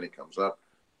Stevie through, and he comes up,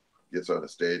 gets on the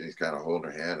stage, and he's kind of holding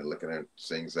her hand and looking at her,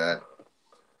 sings that.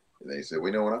 And then he said,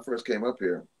 well, when I first came up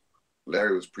here,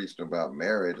 Larry was preaching about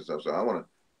marriage and stuff, so I want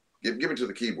to give it to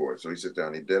the keyboard. So he sits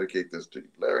down, he dedicate this to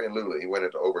Larry and Lula. He went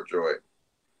into overjoyed.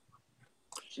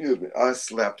 Excuse me, I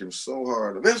slapped him so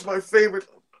hard. That's my favorite.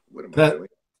 What am I doing?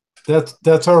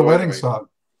 That's our wedding song.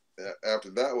 After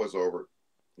that was over,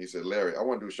 he said, Larry, I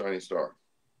want to do Shining Star.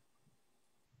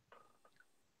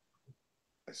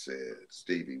 I said,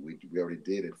 Stevie, we already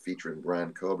did it, featuring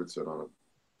Brian Culbertson on a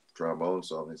trombone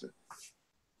song. He said,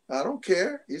 I don't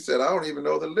care. He said, I don't even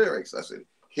know the lyrics. I said,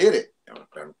 hit it.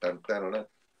 Dun, dun, dun, dun.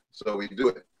 So we do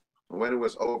it. When it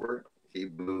was over, he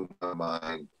blew my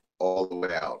mind all the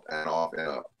way out and off and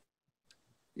up.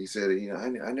 He said, I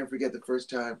never forget the first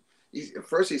time. At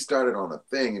first he started on a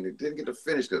thing and it didn't get to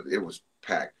finish because it was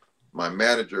packed. My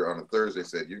manager on a Thursday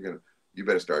said, you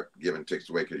better start giving tickets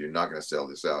away because you're not going to sell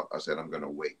this out. I said, I'm going to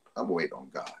wait. I'm going to wait on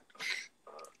God.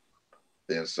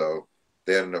 And so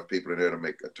they had enough people in there to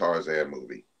make a Tarzan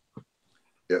movie.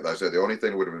 Yeah, I said, the only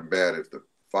thing that would have been bad if the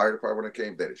fire department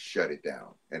came, they'd have shut it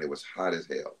down. And it was hot as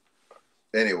hell.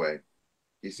 Anyway,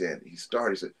 he said,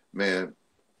 man,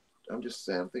 I'm just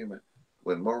saying, I'm thinking about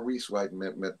when Maurice White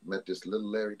met this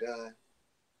little Larry Dunn.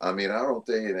 I mean, I don't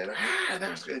think,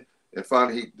 and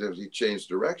finally he changed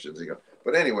directions. He goes,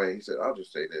 but anyway, he said, I'll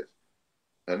just say this.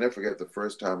 I'll never forget the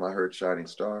first time I heard Shining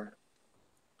Star.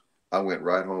 I went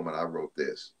right home and I wrote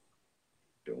this.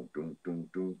 I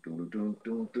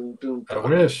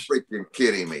wish. Freaking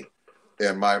kidding me.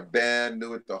 And my band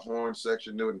knew it, the horn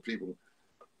section knew it, and people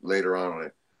later on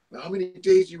it. How many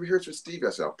days do you rehearse with Stevie? I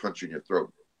said, I'll punch you in your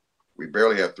throat. We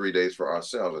barely have 3 days for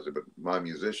ourselves. I said, but my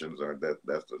musicians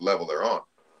that's the level they're on.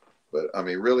 But I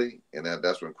mean, really, and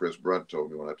that's when Chris Brunt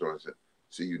told me, when I told him, I said,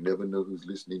 see, you never know who's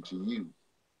listening to you.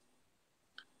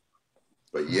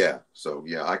 But yeah, so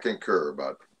yeah, I concur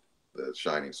about the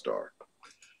Shining Star.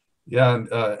 Yeah,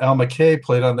 and Al McKay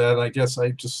played on that. And I guess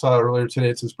I just saw earlier today,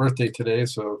 it's his birthday today.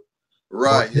 So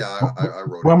right, yeah, I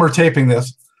wrote when it. We're taping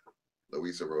this.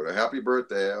 Louisa wrote a happy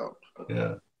birthday, Al.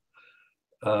 Yeah.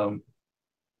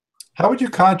 How would you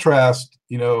contrast,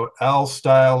 Al's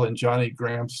style and Johnny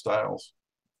Graham's styles?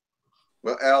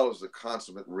 Well, Al is the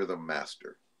consummate rhythm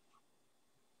master.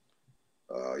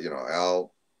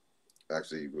 Al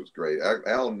actually was great.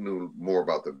 Al knew more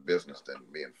about the business than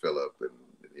me and Philip and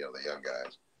the young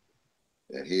guys.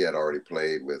 And he had already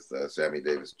played with Sammy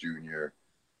Davis Jr.,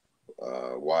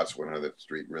 Watts 100th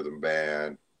Street Rhythm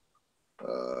Band,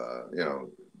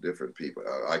 different people.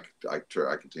 Ike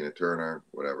Tina Turner,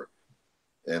 whatever.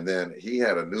 And then he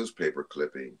had a newspaper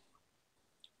clipping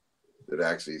that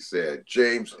actually said,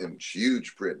 James, in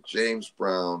huge print, James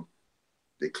Brown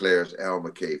declares Al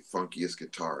McKay funkiest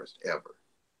guitarist ever.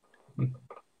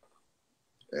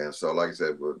 And so, like I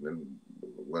said,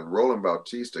 when Roland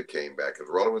Bautista came back, because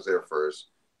Roland was there first,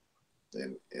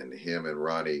 and him and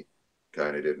Ronnie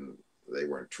kind of they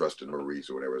weren't trusting Maurice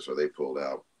or whatever, so they pulled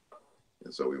out.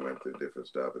 And so we went through different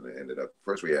stuff, and it ended up,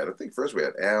 first we had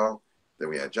Al, then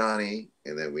we had Johnny,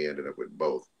 and then we ended up with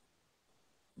both.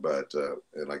 But,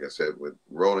 and like I said, when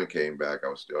Roland came back, I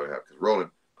was still happy, because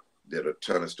Roland did a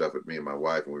ton of stuff with me and my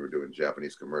wife, and we were doing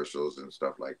Japanese commercials and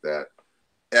stuff like that.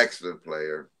 Excellent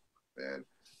player. And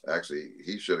actually,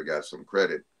 he should have got some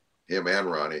credit, him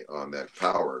and Ronnie, on that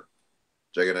Power.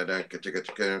 That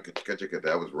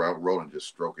was Roland just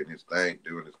stroking his thing,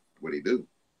 doing what he does,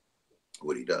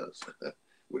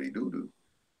 what he do.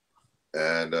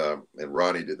 And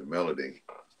Ronnie did the melody.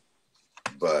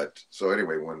 But so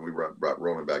anyway, when we brought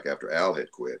Roland back after Al had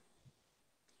quit,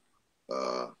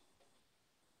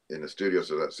 in the studio,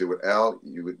 so that, see, with Al,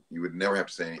 you would never have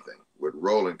to say anything. With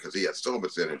Roland, because he had so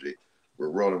much energy, where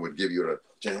Roland would give you like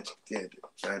a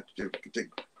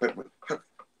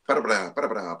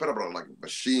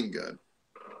machine gun.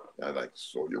 I like,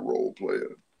 so your role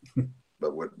player.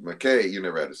 But with McKay, you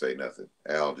never had to say nothing.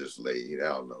 Al just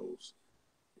Al knows,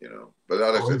 you know. But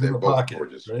like I said, they're both pocket,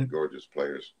 gorgeous, right? Gorgeous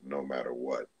players, no matter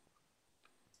what.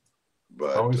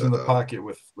 But always in the pocket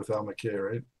with Al McKay,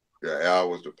 right? Yeah, Al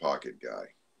was the pocket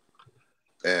guy.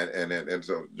 And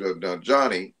so now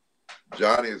Johnny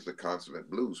is the consummate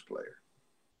blues player.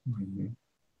 Mm-hmm.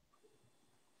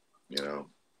 You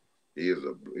know, he's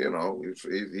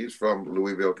from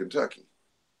Louisville, Kentucky.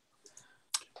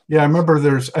 Yeah, I remember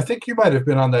I think you might have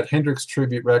been on that Hendrix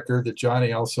tribute record that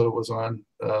Johnny also was on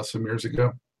some years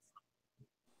ago.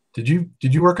 Did you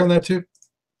work on that too?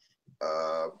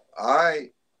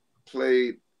 I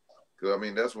played, because I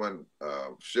mean, that's when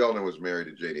Sheldon was married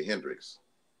to J.D. Hendrix.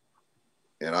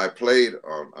 And I played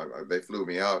on, they flew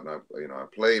me out, and I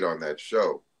played on that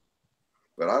show.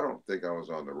 But I don't think I was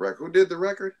on the record. Who did the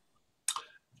record?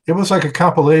 It was like a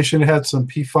compilation. It had some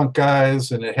P-Funk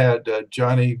guys, and it had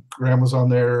Johnny Graham was on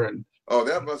there. And oh,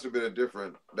 that must have been a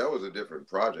different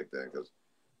project then, because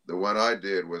the one I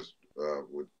did was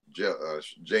with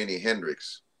Janie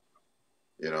Hendrix.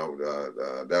 You know,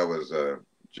 that was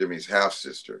Jimmy's half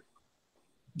sister.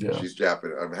 Yeah, she's half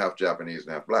Japanese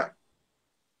and half black.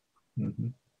 Mm-hmm.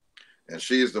 And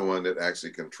she's the one that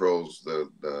actually controls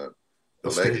the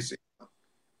legacy.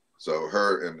 So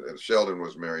her and Sheldon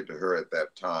was married to her at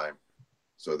that time.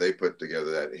 So they put together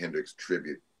that Hendrix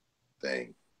tribute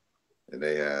thing. And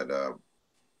they had,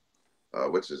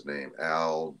 what's his name?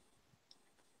 Al,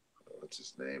 what's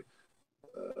his name?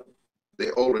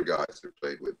 The older guys that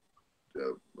played with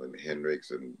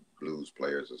Hendrix and blues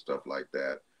players and stuff like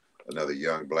that. Another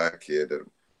young black kid that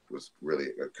was really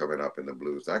coming up in the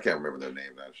blues. I can't remember their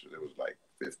name now. It was like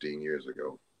 15 years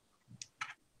ago.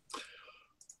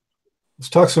 Let's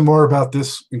talk some more about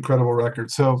this incredible record.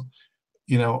 So,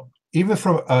 you know, even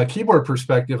from a keyboard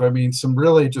perspective, I mean, some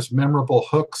really just memorable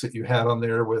hooks that you had on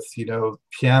there with, you know,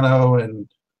 piano and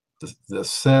the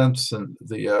synths and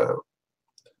the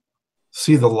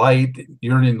See the Light,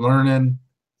 Yearning Learning.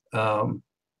 Was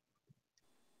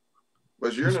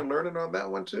Yearning Learning on that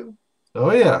one too?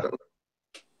 Oh, yeah.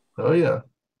 Oh, yeah.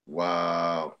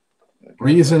 Wow.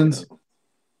 Reasons.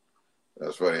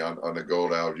 That's funny. On the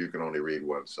Gold album, you can only read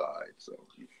one side. So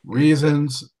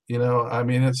Reasons, you know, I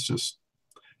mean, it's just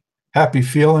Happy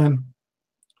Feeling.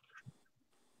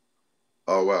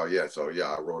 Oh, well, yeah. So,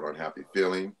 yeah, I wrote on Happy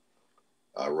Feeling.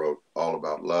 I wrote All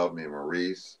About Love, me and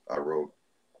Maurice. I wrote,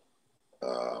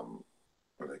 what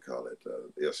do they call it?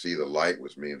 See the Light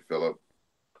was me and Philip.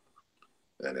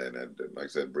 And then, like I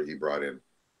said, he brought in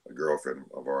a girlfriend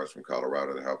of ours from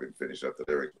Colorado to help him finish up the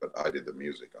lyrics. But I did the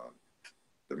music on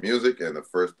the music and the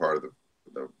first part of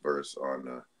the verse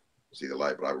on See the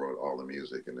Light, but I wrote all the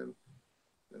music, and then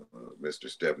Mr.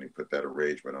 Stepney put that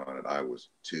arrangement on, and I was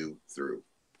two through.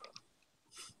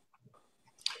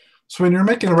 So when you're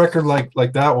making a record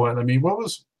like that one, I mean, what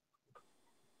was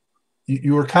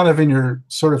you were kind of in your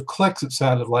sort of cliques, it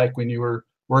sounded like, when you were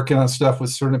working on stuff with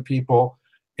certain people,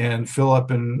 and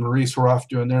Philip and Maurice were off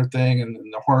doing their thing, and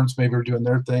the horns maybe were doing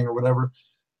their thing or whatever.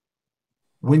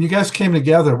 When you guys came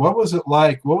together, what was it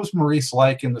like? What was Maurice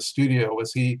like in the studio?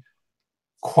 Was he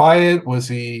quiet? Was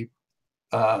he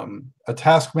a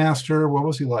taskmaster? What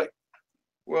was he like?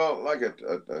 Well, like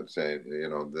I'd say, you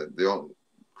know, the only,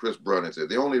 Chris Brunner said,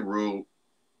 the only rule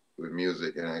with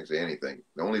music and actually anything,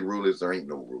 the only rule is there ain't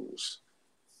no rules.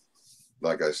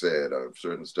 like I said,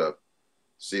 certain stuff,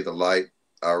 See the Light,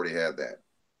 I already had that.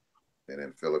 And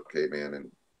then Philip came in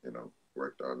and,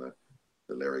 worked on the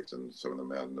lyrics and some of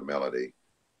the melody.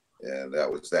 And that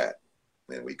was that.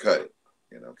 And we cut it,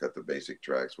 cut the basic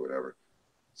tracks, whatever.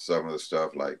 Some of the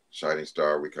stuff like Shining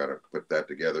Star, we kind of put that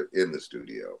together in the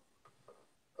studio.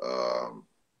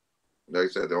 Like I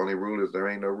said, the only rule is there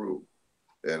ain't no rule.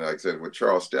 And like I said, with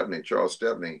Charles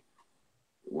Stepney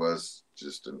was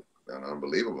just an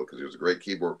unbelievable, because he was a great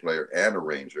keyboard player and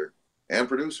arranger and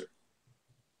producer.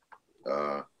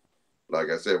 Like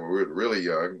I said, when we were really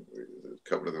young, a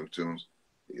couple of them tunes,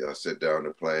 I sit down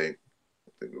to play.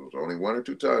 I think it was only one or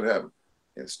two times it happened.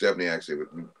 And Stepney actually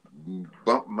would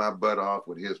bump my butt off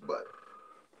with his butt.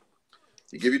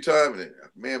 He give you time, and then,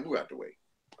 man, move out the way.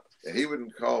 And he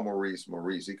wouldn't call Maurice,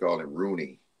 he called him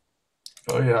Rooney.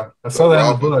 Oh, yeah. I saw that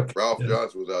in the book. Ralph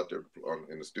Johnson was out there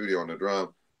in the studio on the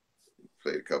drum. He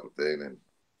played a couple of things, and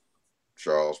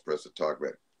Charles pressed the talk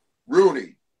back.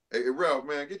 Rooney. Hey, Ralph,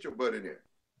 man, get your butt in there.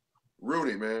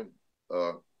 Rooney, man,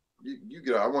 you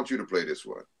get out. I want you to play this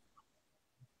one.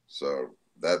 So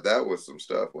that was some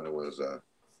stuff when it was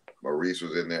Maurice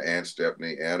was in there, and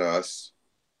Stepney, and us.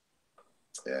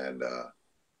 And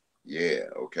yeah,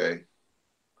 okay.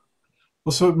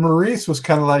 Well, so Maurice was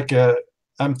kind of like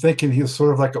I'm thinking he was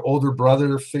sort of like an older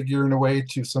brother figure in a way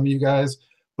to some of you guys.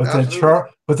 But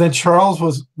then Charles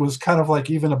was kind of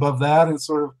like even above that, and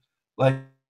sort of like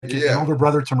an older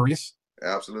brother to Maurice.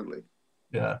 Absolutely.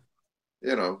 Yeah.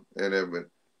 And then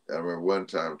I remember one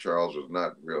time Charles was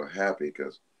not real happy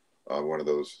because on one of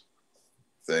those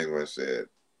things where it said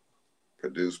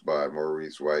produced by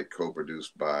Maurice White,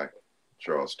 co-produced by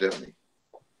Charles Stepney.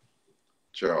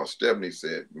 Charles Stepney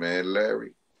said, man,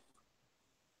 Larry,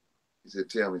 he said,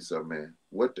 tell me something, man.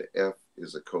 What the F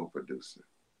is a co-producer?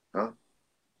 Huh?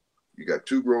 You got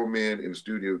two grown men in the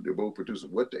studio, they're both producers.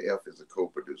 What the F is a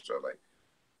co-producer? I'm like,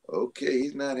 okay,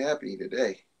 he's not happy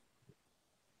today.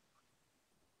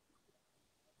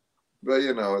 But,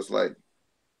 it's like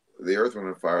the Earth,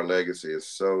 Wind & Fire legacy is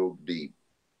so deep.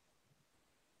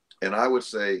 And I would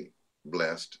say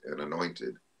blessed and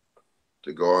anointed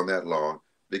to go on that long.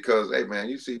 Because, hey, man,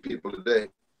 you see people today,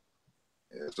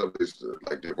 and somebody's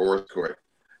like divorce court.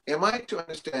 Am I to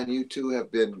understand you two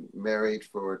have been married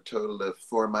for a total of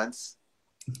 4 months?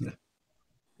 You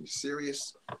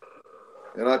serious?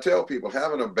 And I tell people,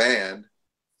 having a band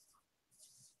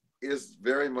is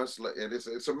very much like,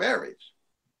 it's a marriage.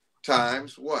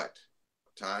 Times what?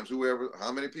 Times whoever,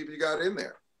 how many people you got in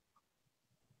there.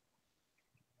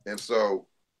 And so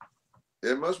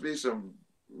there must be some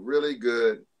really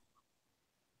good,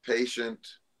 patient,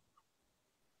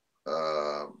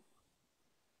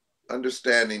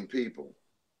 understanding people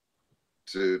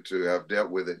to have dealt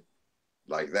with it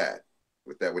like that,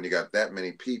 when you got that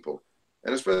many people.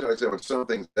 And especially, like I said, when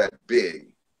something's that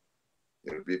big,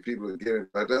 it'll be people who get it.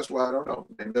 But that's why I don't know.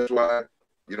 And that's why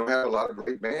you don't have a lot of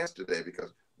great bands today,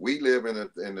 because we live in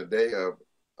the day of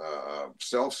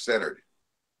self-centered.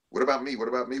 What about me? What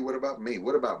about me? What about me?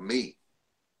 What about me?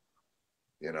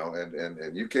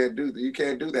 And you can't do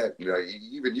that.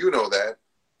 Even that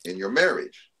in your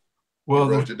marriage. Well,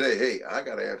 you wrote today, hey, I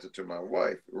got to answer to my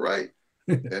wife, right?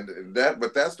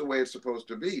 But that's the way it's supposed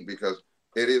to be, because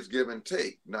it is give and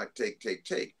take, not take.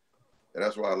 And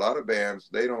that's why a lot of bands,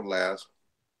 they don't last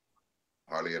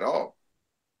hardly at all,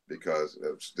 because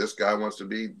this guy wants to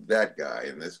be that guy,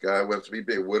 and this guy wants to be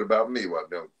big. What about me? Well,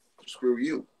 no, screw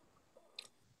you.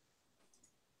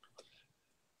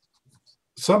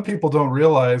 Some people don't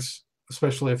realize,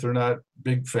 especially if they're not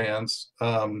big fans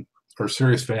or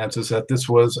serious fans, is that this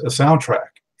was a soundtrack,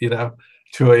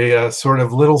 to a sort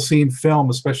of little scene film,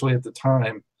 especially at the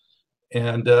time.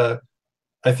 And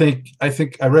I think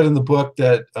I read in the book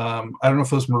that I don't know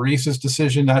if it was Maurice's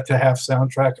decision not to have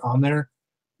soundtrack on there,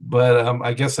 but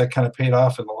I guess that kind of paid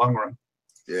off in the long run.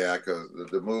 Yeah, because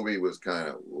the movie was kind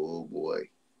of, oh boy.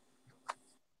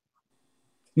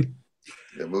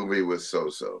 The movie was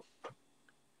so-so.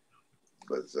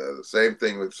 But the same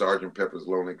thing with Sgt. Pepper's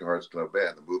Lonely Hearts Club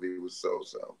Band. The movie was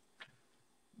so-so.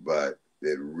 But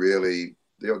it really,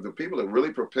 the people that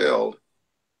really propelled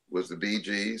was the Bee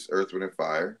Gees, Earth, Wind &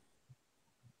 Fire.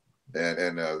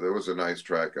 And there was a nice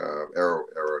track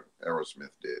Aerosmith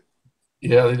did.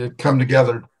 Yeah, they did Come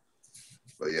Together.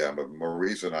 But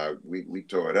Maurice and I, we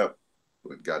tore it up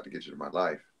with Got to Get You to My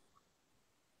Life.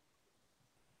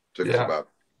 Took us about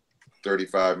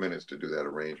 35 minutes to do that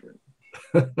arrangement.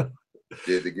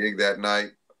 Did the gig that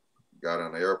night, got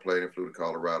on an airplane and flew to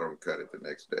Colorado and cut it the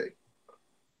next day.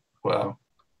 Wow.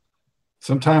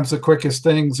 Sometimes the quickest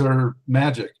things are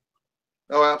magic.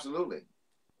 Oh, absolutely.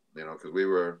 Because we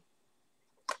were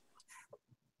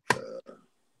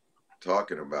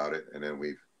talking about it, and then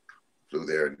we flew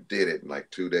there and did it in like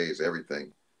 2 days,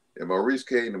 everything. And Maurice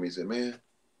came to me and said, man,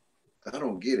 I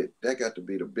don't get it. That got to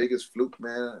be the biggest fluke,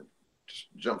 man. Just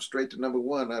jump straight to number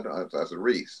one. I said,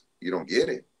 Reese, you don't get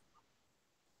it.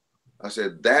 I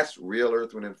said, that's real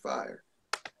Earth, Wind, and Fire.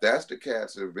 That's the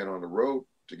cats that have been on the road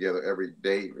together every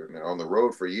day, on the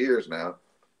road for years now,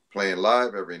 playing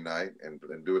live every night and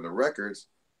doing the records.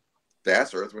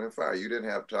 That's Earth, Wind, and Fire. You didn't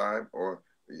have time, or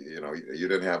you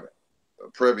didn't have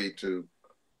privy to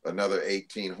another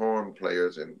 18 horn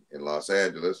players in Los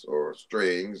Angeles, or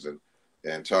strings,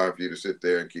 and time for you to sit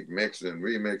there and keep mixing and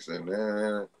remixing.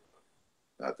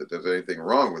 Not that there's anything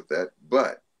wrong with that,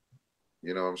 but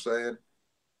you know what I'm saying?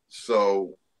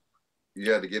 So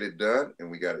you had to get it done, and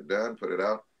we got it done, put it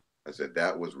out. I said,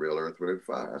 that was real Earth, Wind, and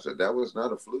Fire. I said, that was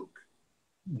not a fluke.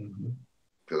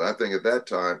 Because I think at that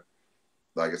time,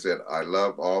 like I said, I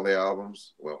love all the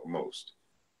albums. Well, most.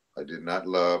 I did not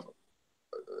love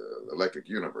Electric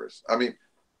Universe. I mean,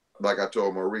 like I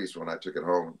told Maurice when I took it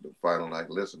home the final night,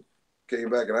 listen, came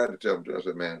back and I had to tell him, I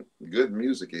said, man, good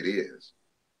music it is.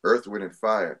 Earth, Wind, and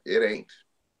Fire, it ain't.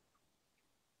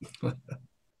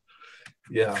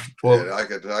 Yeah. Well, and I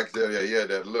could tell you, he had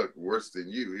that look worse than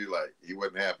you. He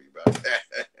wasn't happy about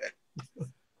that.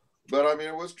 But I mean,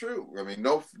 it was true. I mean,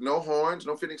 no horns,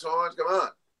 no Phoenix horns. Come on.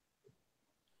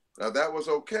 Now that was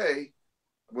okay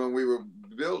when we were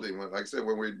building. Like I said,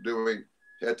 when we were doing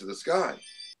Head to the Sky,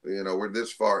 we're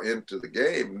this far into the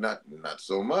game. Not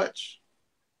so much.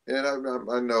 And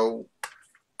I know,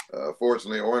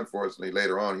 fortunately or unfortunately,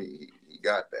 later on he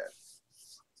got that.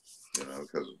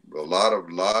 Because a lot of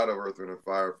Earth, Wind, and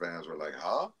Fire fans were like,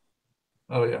 huh?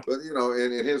 Oh, yeah. But,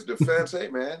 in his defense, hey,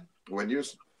 man, when you're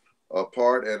a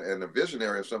part and a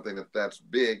visionary of something that's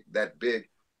big,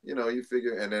 you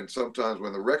figure, and then sometimes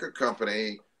when the record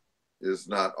company is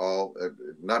not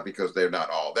because they're not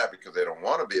all that, because they don't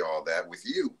want to be all that with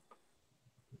you.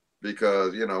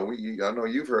 Because, I know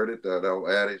you've heard it, that old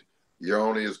adage, you're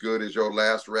only as good as your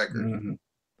last record. Mm-hmm.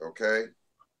 Okay?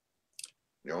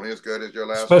 You're only as good as your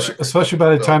last record. Especially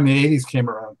by the time the 80s came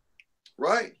around.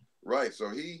 Right. So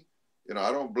he,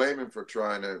 I don't blame him for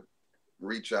trying to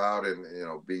reach out and,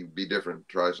 be different,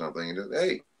 try something. And just,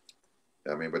 hey,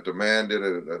 I mean, but the man did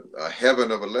a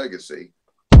heaven of a legacy.